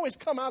doesn't always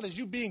come out as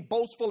you being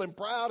boastful and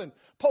proud and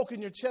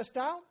poking your chest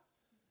out.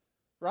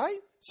 Right?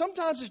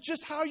 Sometimes it's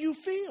just how you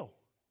feel.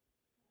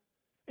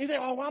 And you say,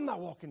 oh, well, I'm not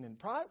walking in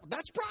pride.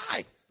 That's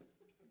pride.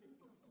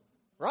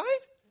 Right?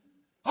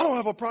 I don't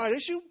have a pride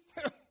issue.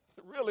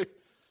 Really?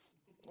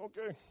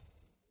 Okay.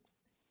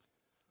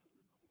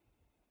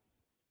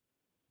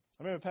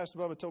 I remember Pastor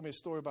Bubba told me a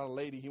story about a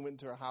lady. He went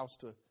into her house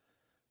to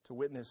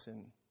witness,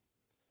 and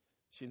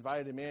she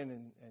invited him in,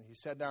 and he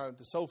sat down at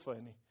the sofa,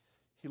 and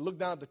he looked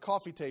down at the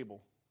coffee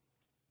table,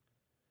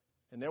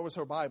 and there was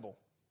her Bible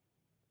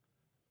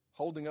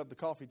holding up the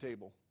coffee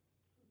table.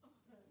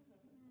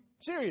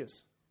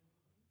 Serious.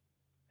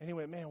 And he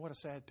went, man, what a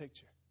sad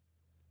picture.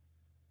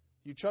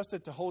 You trust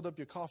it to hold up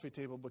your coffee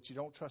table, but you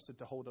don't trust it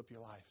to hold up your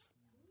life.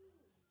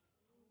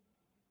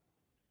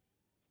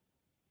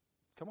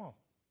 Come on.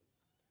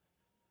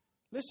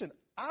 Listen,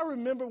 I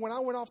remember when I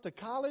went off to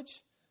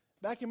college,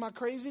 back in my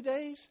crazy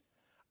days,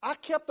 I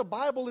kept the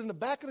Bible in the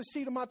back of the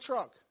seat of my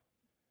truck.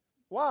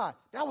 Why?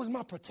 That was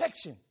my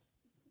protection.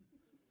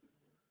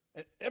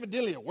 And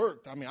evidently it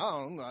worked. I mean, I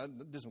don't know. I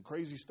did some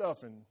crazy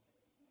stuff. And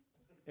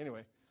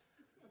anyway,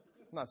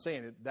 I'm not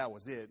saying that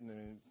was it.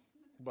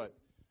 But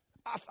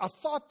I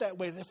thought that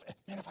way.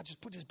 If I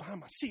just put this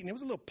behind my seat. And it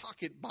was a little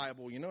pocket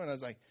Bible, and I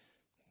was like,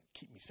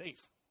 keep me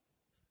safe.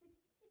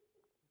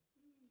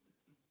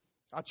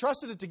 I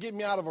trusted it to get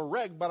me out of a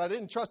wreck, but I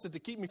didn't trust it to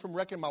keep me from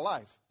wrecking my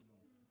life.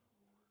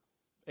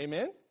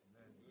 Amen?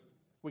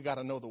 We got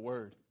to know the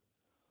word.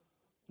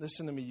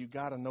 Listen to me, you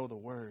got to know the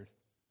word.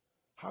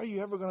 How are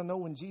you ever going to know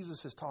when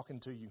Jesus is talking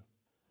to you?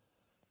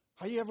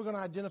 How are you ever going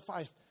to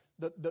identify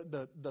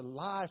the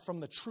lie from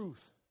the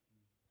truth?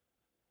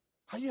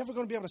 How are you ever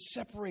going to be able to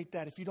separate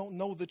that if you don't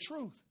know the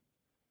truth?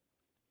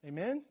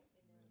 Amen?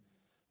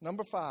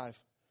 Number 5,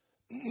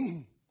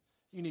 you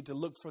need to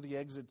look for the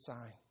exit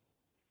sign.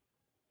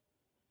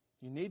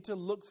 You need to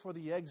look for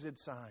the exit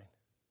sign.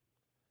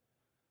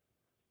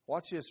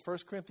 Watch this, 1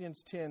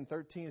 Corinthians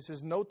 10:13. It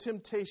says, no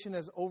temptation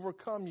has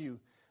overcome you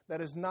that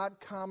is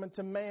not common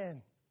to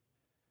man.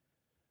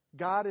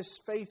 God is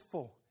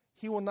faithful.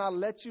 He will not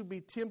let you be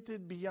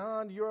tempted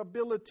beyond your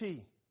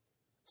ability.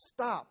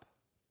 Stop.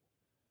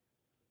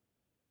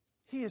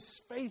 He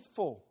is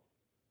faithful.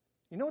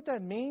 You know what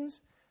that means?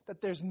 That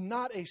there's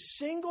not a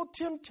single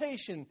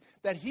temptation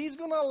that he's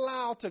going to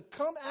allow to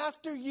come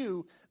after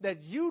you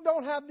that you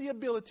don't have the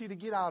ability to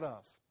get out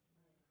of.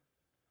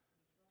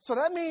 So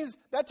that means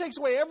that takes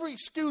away every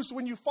excuse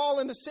when you fall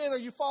into sin or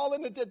you fall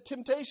into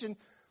temptation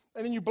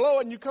and then you blow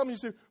it and you come and you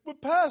say, but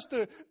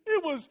Pastor,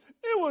 it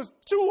was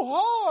too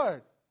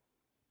hard.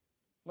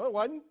 No, it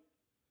wasn't.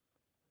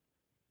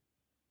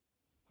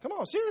 Come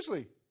on,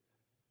 seriously.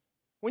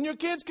 When your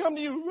kids come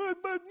to you,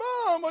 but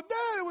Mom or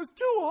Dad, it was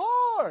too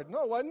hard.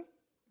 No, it wasn't.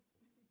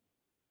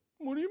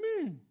 What do you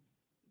mean?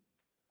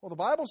 Well, the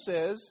Bible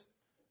says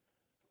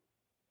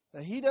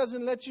that he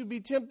doesn't let you be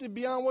tempted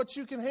beyond what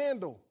you can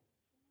handle.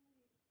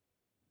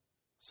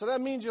 So that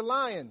means you're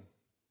lying.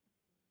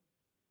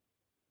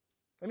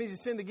 That means you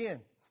sinned again.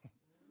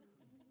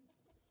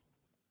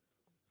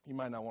 You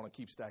might not want to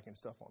keep stacking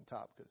stuff on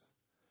top because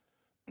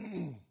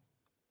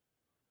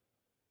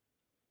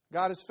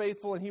God is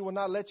faithful and he will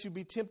not let you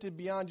be tempted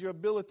beyond your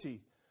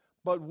ability.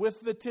 But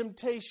with the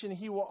temptation,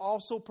 he will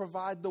also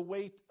provide the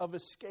way of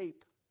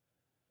escape.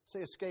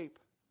 Say escape.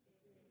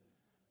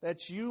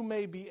 That you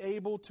may be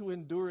able to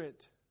endure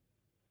it.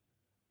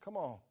 Come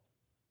on.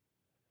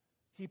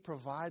 He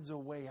provides a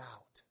way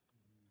out.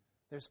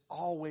 There's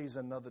always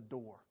another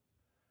door.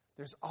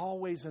 There's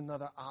always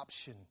another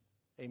option.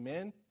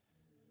 Amen?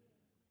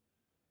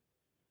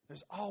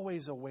 There's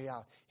always a way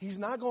out. He's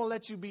not going to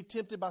let you be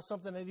tempted by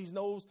something that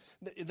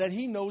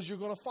he knows you're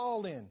going to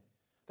fall in.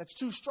 That's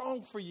too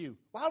strong for you.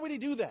 Why would he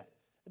do that?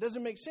 It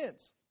doesn't make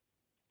sense.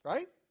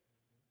 Right?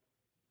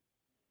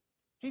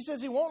 He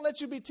says he won't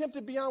let you be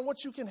tempted beyond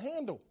what you can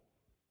handle.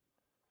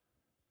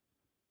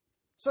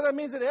 So that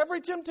means that every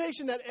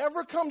temptation that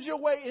ever comes your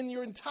way in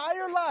your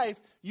entire life,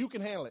 you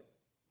can handle it.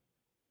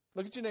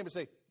 Look at your neighbor and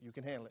say, you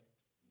can handle it.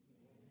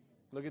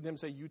 Look at them and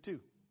say, you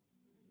too.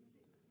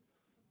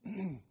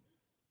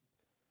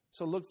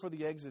 So look for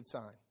the exit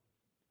sign.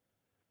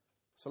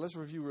 So let's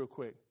review real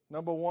quick.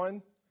 Number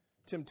 1,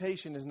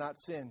 temptation is not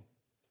sin.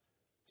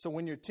 So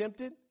when you're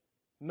tempted,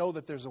 know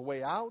that there's a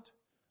way out.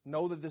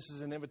 Know that this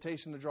is an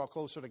invitation to draw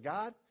closer to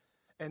God.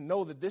 And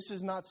know that this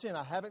is not sin.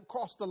 I haven't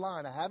crossed the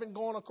line. I haven't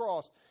gone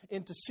across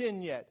into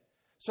sin yet.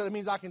 So that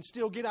means I can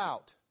still get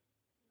out.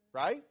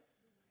 Right?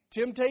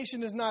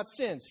 Temptation is not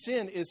sin.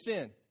 Sin is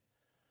sin.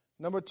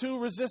 Number 2,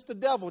 resist the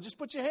devil. Just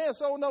put your hands,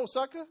 oh no,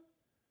 sucker.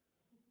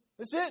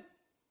 That's it.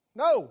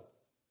 No.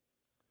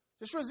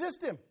 Just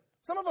resist him.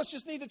 Some of us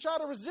just need to try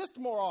to resist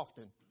more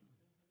often.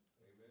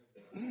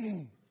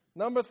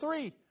 Number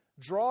 3,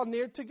 draw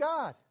near to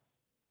God.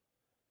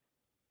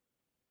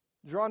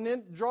 Draw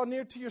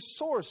near to your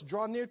source.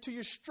 Draw near to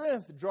your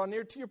strength. Draw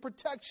near to your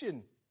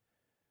protection.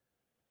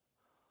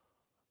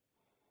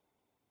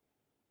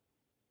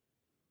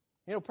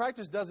 You know,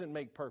 practice doesn't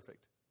make perfect.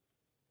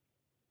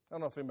 I don't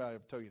know if anybody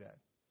ever told you that.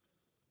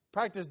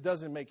 Practice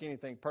doesn't make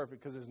anything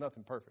perfect because there's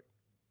nothing perfect.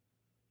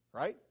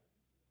 Right?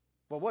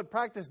 But what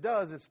practice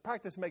does is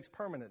practice makes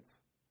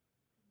permanence.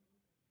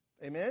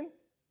 Amen?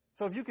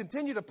 So if you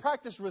continue to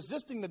practice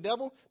resisting the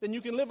devil, then you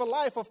can live a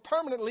life of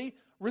permanently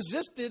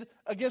resisted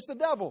against the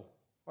devil.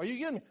 Are you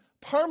getting me?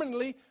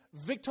 Permanently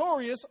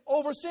victorious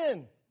over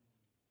sin.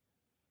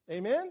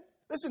 Amen?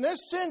 Listen,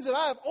 there's sins that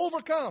I have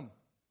overcome.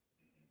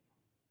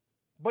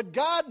 But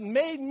God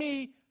made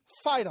me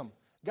fight them.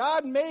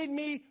 God made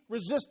me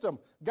resist them.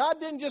 God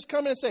didn't just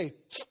come in and say,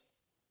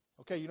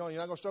 okay, you're not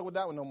going to struggle with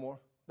that one no more.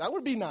 That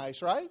would be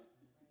nice, right?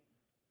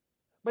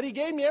 But he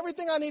gave me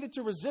everything I needed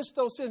to resist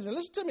those sins. And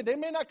listen to me, they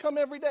may not come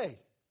every day.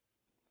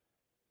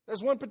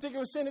 There's one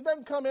particular sin that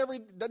doesn't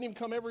even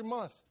come every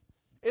month.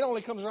 It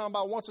only comes around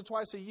about once or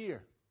twice a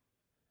year.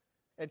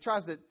 It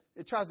tries to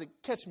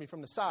catch me from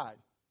the side.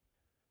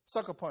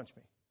 Sucker punch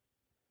me.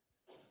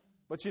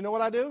 But you know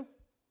what I do?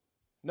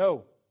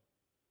 No.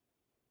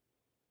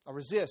 I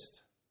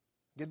resist.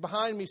 Get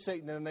behind me,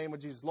 Satan, in the name of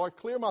Jesus. Lord,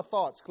 clear my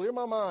thoughts. Clear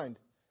my mind.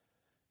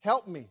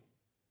 Help me.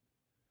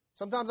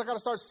 Sometimes I got to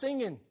start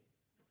singing.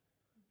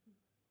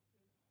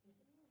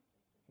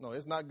 No,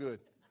 it's not good.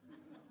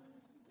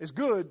 It's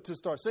good to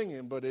start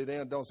singing, but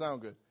it don't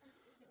sound good.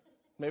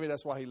 Maybe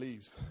that's why he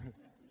leaves.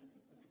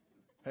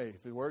 Hey,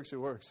 if it works, it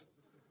works.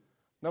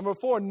 Number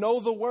 4,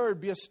 know the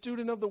word. Be a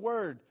student of the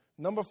word.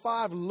 Number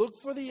 5, look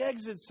for the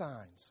exit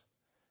signs.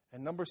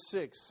 And number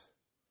 6,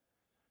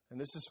 and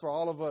this is for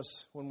all of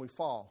us when we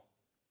fall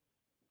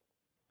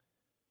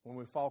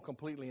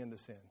completely into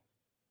sin.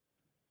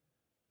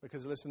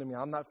 Because listen to me,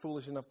 I'm not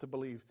foolish enough to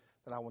believe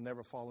that I will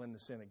never fall into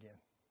sin again.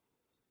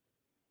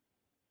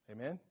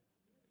 Amen?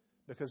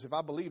 Because if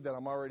I believe that,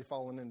 I'm already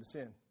falling into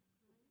sin.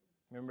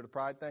 Remember the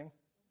pride thing?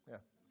 Yeah,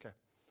 okay.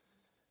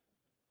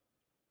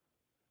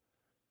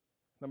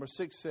 Number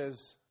 6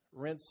 says,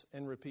 rinse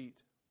and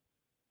repeat.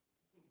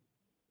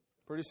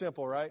 Pretty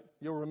simple, right?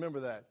 You'll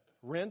remember that.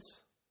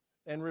 Rinse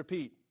and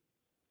repeat.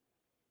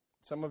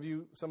 Some of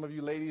you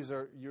ladies,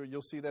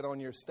 you'll see that on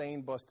your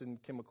stain busting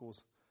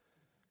chemicals.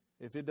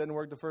 If it doesn't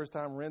work the first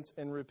time, rinse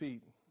and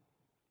repeat.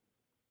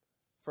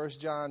 1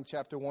 John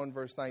chapter 1,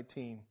 verse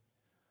 19.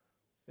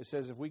 It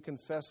says, if we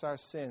confess our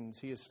sins,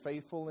 he is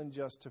faithful and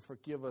just to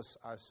forgive us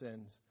our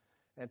sins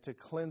and to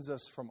cleanse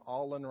us from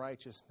all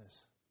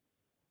unrighteousness.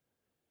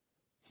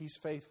 He's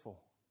faithful.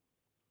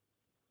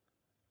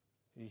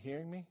 Are you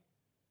hearing me?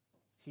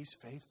 He's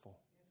faithful.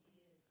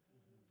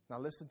 Now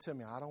listen to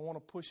me. I don't want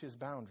to push his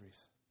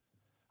boundaries.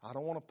 I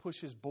don't want to push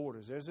his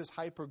borders. There's this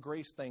hyper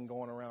grace thing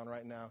going around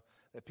right now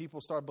that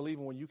people start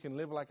believing when you can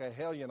live like a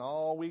hellion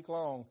all week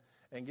long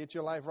and get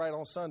your life right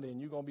on Sunday and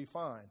you're going to be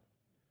fine.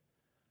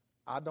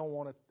 I don't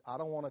want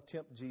to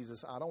tempt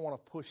Jesus. I don't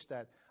want to push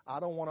that. I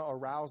don't want to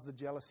arouse the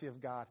jealousy of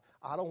God.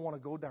 I don't want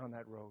to go down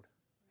that road,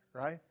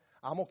 right?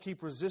 I'm going to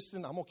keep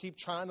resisting. I'm going to keep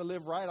trying to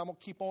live right. I'm going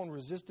to keep on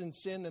resisting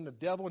sin and the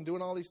devil and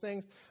doing all these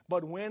things.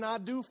 But when I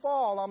do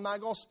fall, I'm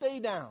not going to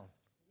stay down.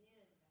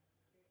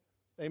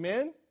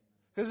 Amen?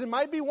 Because it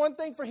might be one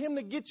thing for him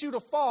to get you to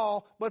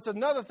fall, but it's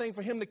another thing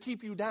for him to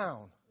keep you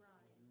down.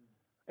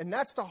 And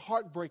that's the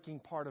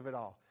heartbreaking part of it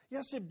all.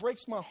 Yes, it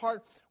breaks my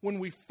heart when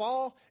we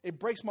fall. It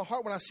breaks my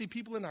heart when I see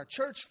people in our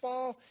church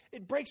fall.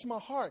 It breaks my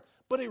heart.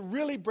 But it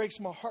really breaks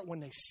my heart when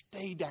they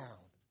stay down.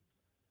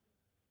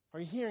 Are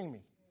you hearing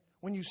me?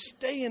 When you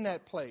stay in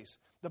that place.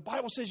 The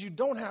Bible says you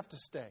don't have to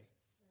stay.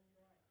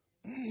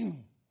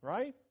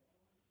 Right?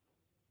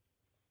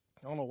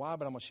 I don't know why,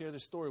 but I'm going to share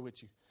this story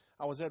with you.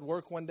 I was at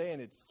work one day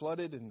and it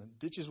flooded and the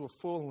ditches were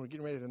full and we were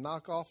getting ready to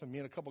knock off and me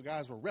and a couple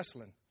guys were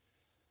wrestling.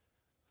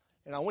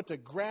 And I went to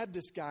grab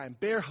this guy and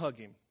bear hug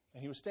him.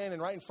 And he was standing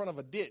right in front of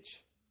a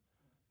ditch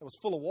that was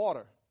full of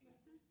water.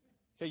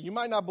 Okay, you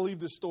might not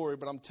believe this story,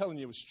 but I'm telling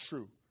you it was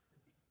true.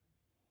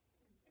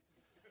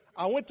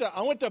 I went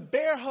to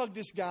bear hug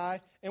this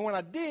guy, and when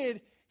I did,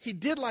 he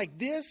did like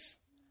this,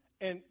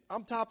 and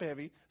I'm top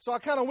heavy. So I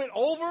kind of went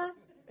over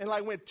and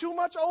like went too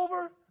much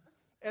over,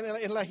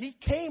 and like he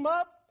came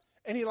up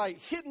and he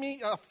like hit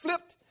me, I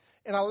flipped,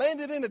 and I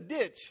landed in a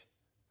ditch.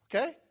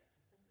 Okay?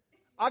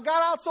 I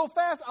got out so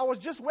fast, I was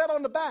just wet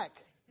on the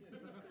back.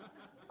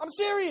 I'm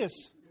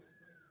serious.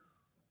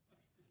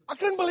 I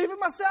couldn't believe it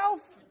myself.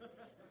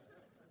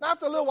 Now,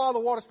 after a little while, the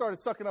water started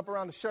sucking up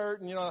around the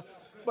shirt, and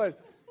but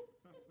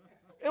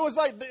it was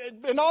like,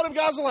 and all them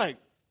guys were like,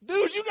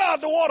 dude, you got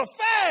out the water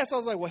fast. I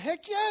was like, well,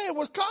 heck yeah, it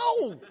was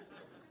cold.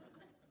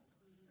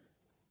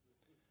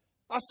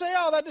 I say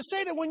all that to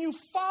say that when you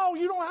fall,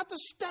 you don't have to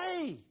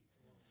stay.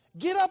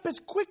 Get up as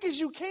quick as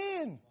you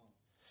can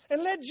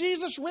and let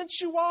Jesus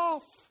rinse you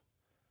off.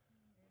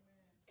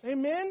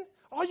 Amen?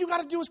 All you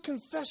got to do is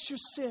confess your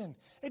sin.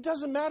 It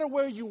doesn't matter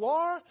where you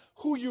are,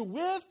 who you're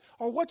with,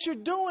 or what you're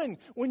doing.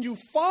 When you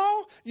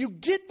fall, you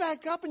get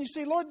back up and you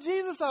say, Lord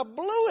Jesus, I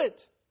blew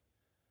it.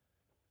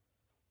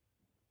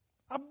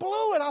 I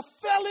blew it. I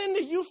fell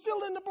into you.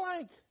 Fill in the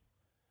blank.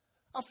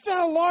 I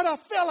fell, Lord. I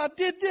fell. I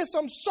did this.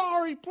 I'm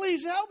sorry.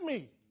 Please help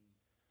me.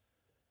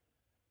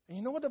 And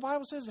you know what the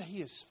Bible says? That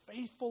he is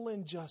faithful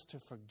and just to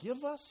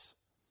forgive us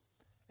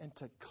and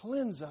to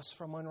cleanse us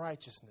from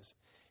unrighteousness.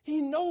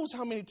 He knows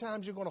how many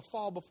times you're going to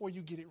fall before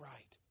you get it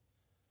right.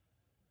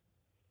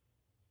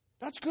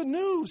 That's good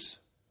news.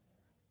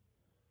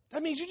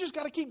 That means you just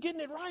got to keep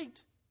getting it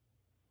right.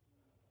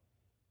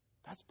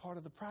 That's part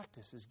of the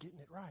practice, is getting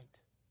it right.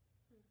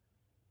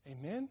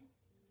 Amen?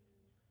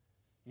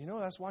 You know,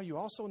 that's why you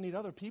also need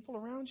other people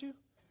around you.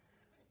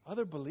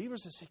 Other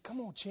believers that say,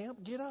 come on,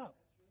 champ, get up.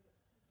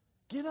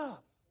 Get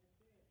up.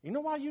 You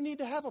know why you need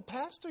to have a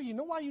pastor? You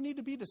know why you need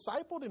to be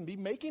discipled and be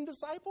making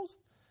disciples?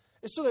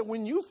 It's so that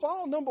when you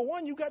fall, number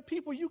one, you got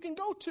people you can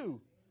go to.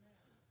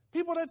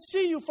 People that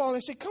see you fall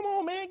and say, come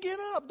on, man, get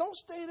up. Don't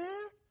stay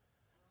there.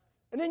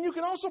 And then you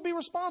can also be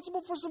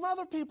responsible for some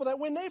other people that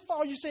when they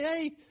fall, you say,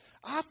 hey,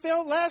 I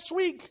fell last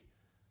week.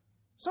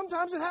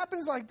 Sometimes it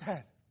happens like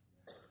that.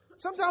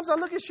 Sometimes I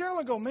look at Cheryl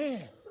and go,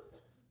 man,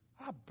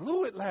 I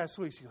blew it last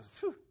week. She goes,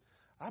 phew,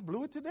 I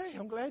blew it today.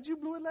 I'm glad you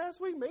blew it last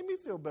week. Made me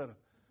feel better.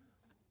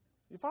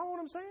 You follow what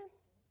I'm saying?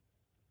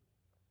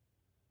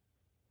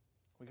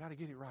 We got to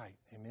get it right.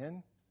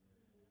 Amen?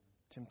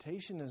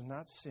 Temptation is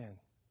not sin.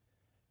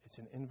 It's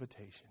an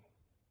invitation.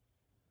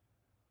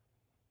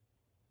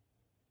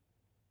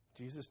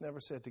 Jesus never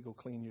said to go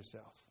clean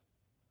yourself.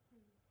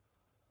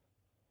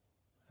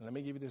 And let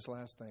me give you this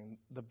last thing.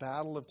 The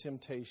battle of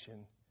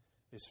temptation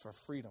is for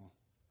freedom,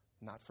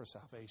 not for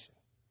salvation.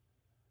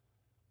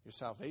 Your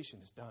salvation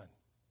is done.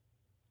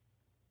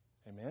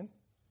 Amen?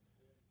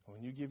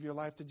 When you give your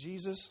life to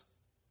Jesus,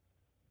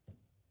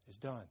 it's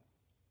done.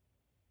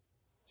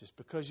 Just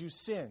because you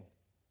sin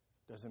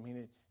doesn't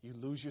mean you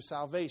lose your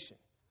salvation.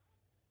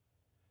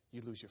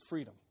 You lose your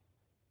freedom.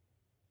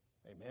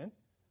 Amen?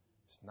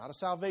 It's not a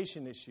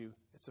salvation issue.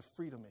 It's a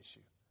freedom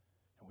issue.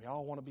 And we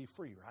all want to be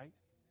free, right?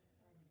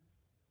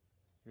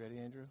 You ready,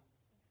 Andrew?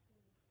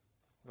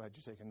 Glad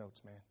you're taking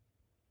notes, man.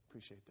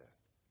 Appreciate that.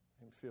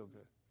 Made me feel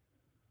good.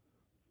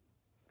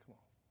 Come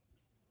on.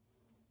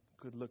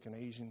 Good-looking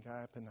Asian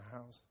guy up in the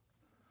house.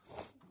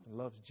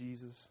 Loves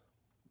Jesus.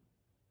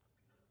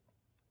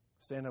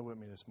 Stand up with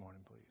me this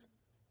morning, please.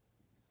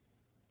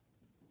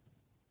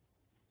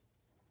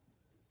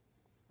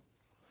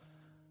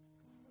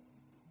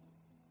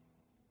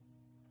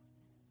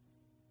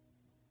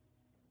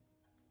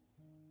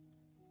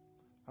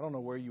 I don't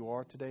know where you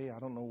are today. I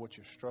don't know what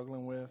you're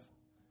struggling with.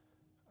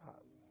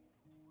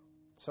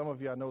 Some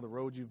of you, I know the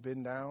road you've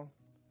been down.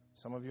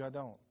 Some of you, I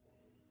don't.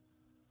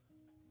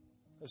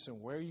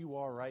 Listen, where you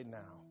are right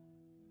now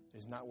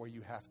is not where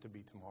you have to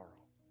be tomorrow.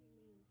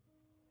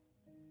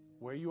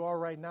 Where you are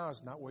right now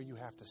is not where you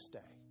have to stay.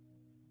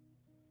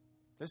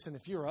 Listen,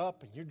 if you're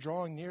up and you're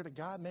drawing near to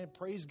God, man,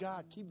 praise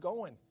God. Keep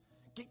going.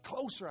 Get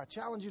closer. I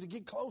challenge you to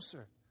get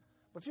closer.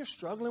 But if you're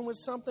struggling with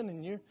something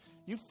and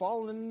you've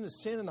fallen into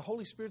sin and the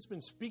Holy Spirit's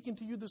been speaking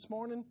to you this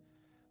morning,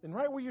 then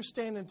right where you're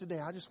standing today,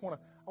 I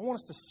want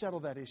us to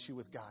settle that issue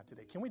with God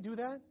today. Can we do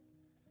that?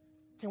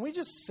 Can we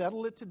just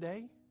settle it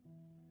today?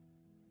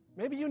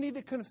 Maybe you need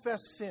to confess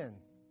sin.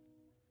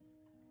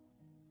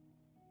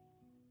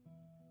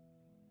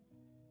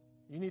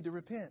 You need to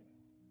repent.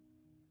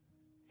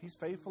 He's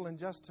faithful and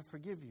just to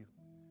forgive you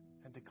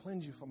and to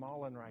cleanse you from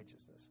all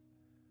unrighteousness.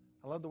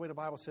 I love the way the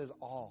Bible says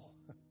all.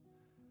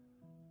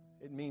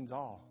 It means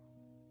all.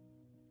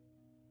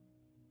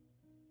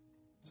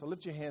 So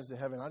lift your hands to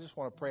heaven. I just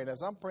want to pray. And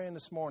as I'm praying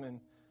this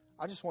morning,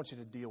 I just want you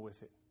to deal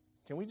with it.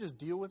 Can we just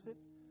deal with it?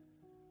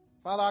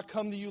 Father, I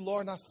come to you,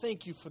 Lord, and I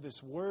thank you for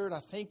this word. I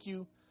thank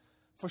you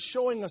for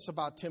showing us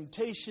about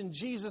temptation.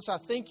 Jesus, I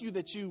thank you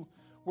that you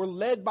were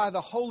led by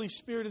the Holy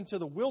Spirit into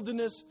the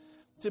wilderness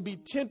to be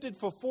tempted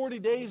for 40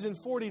 days and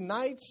 40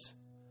 nights.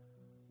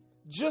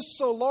 Just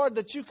so, Lord,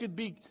 that you could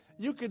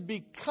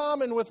be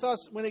common with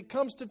us when it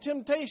comes to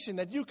temptation,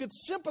 that you could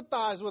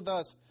sympathize with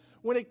us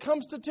when it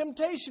comes to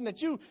temptation,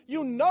 that you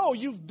know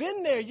you've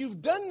been there,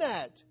 you've done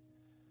that.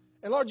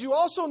 And Lord, you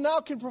also now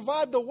can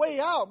provide the way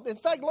out. In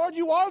fact, Lord,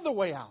 you are the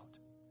way out.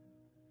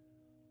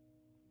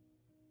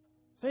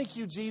 Thank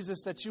you,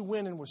 Jesus, that you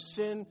went and were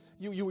sin.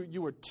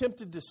 You were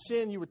tempted to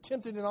sin. You were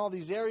tempted in all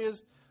these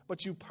areas,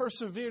 but you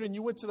persevered and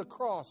you went to the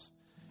cross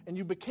and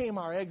you became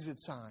our exit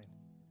sign.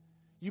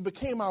 You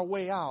became our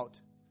way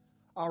out,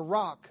 our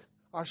rock,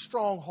 our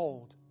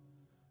stronghold,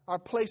 our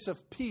place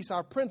of peace,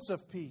 our Prince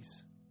of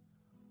Peace.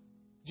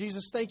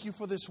 Jesus, thank you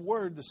for this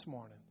word this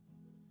morning.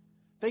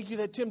 Thank you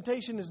that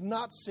temptation is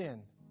not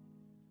sin,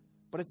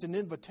 but it's an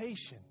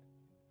invitation.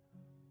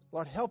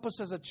 Lord, help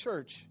us as a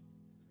church.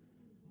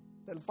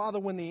 That, Father,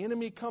 when the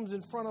enemy comes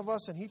in front of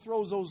us and he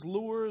throws those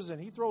lures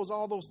and he throws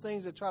all those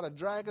things that try to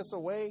drag us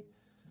away,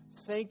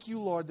 thank you,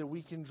 Lord, that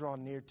we can draw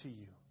near to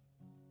you.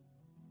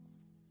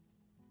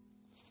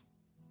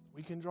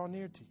 We can draw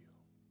near to you.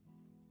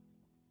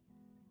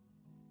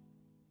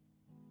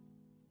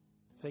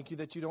 Thank you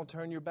that you don't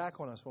turn your back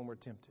on us when we're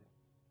tempted.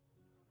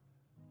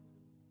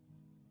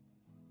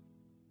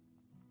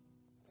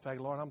 In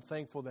fact, Lord, I'm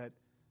thankful that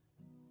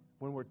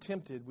when we're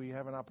tempted, we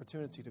have an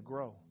opportunity to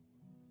grow.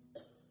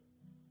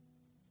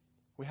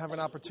 We have an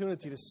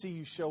opportunity to see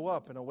you show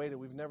up in a way that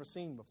we've never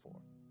seen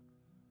before.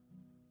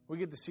 We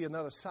get to see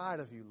another side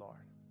of you, Lord.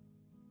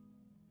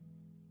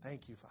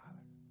 Thank you, Father.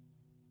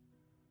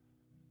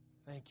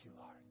 Thank you,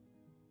 Lord.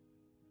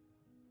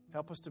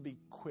 Help us to be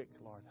quick,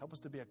 Lord. Help us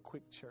to be a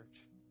quick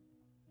church.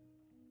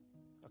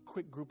 A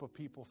quick group of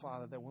people,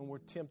 Father, that when we're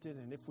tempted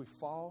and if we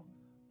fall,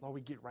 Lord,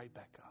 we get right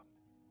back up.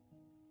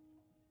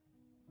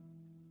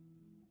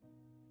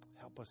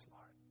 Help us,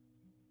 Lord.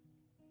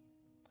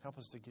 Help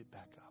us to get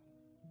back up.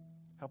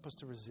 Help us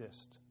to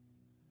resist.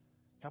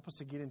 Help us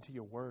to get into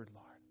your word,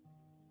 Lord.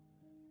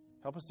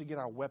 Help us to get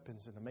our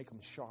weapons and to make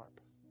them sharp.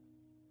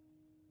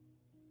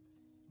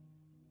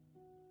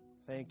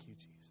 Thank you,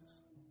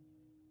 Jesus.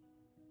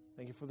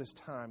 Thank you for this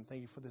time.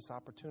 Thank you for this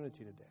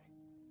opportunity today.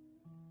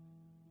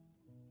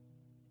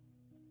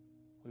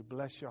 We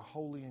bless your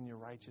holy and your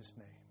righteous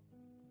name.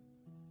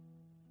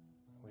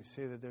 We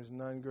say that there's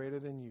none greater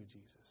than you,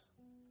 Jesus.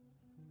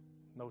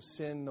 No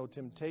sin, no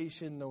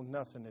temptation, no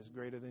nothing is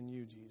greater than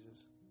you,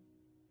 Jesus.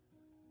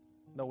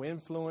 No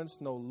influence,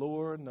 no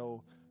lure,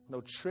 no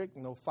trick,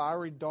 no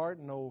fiery dart,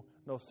 no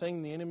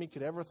thing the enemy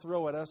could ever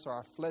throw at us or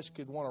our flesh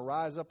could want to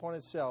rise up on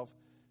itself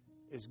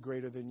is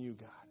greater than you,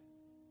 God.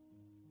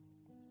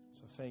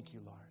 So thank you,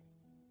 Lord.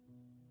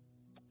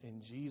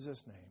 In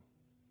Jesus' name,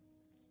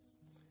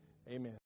 amen.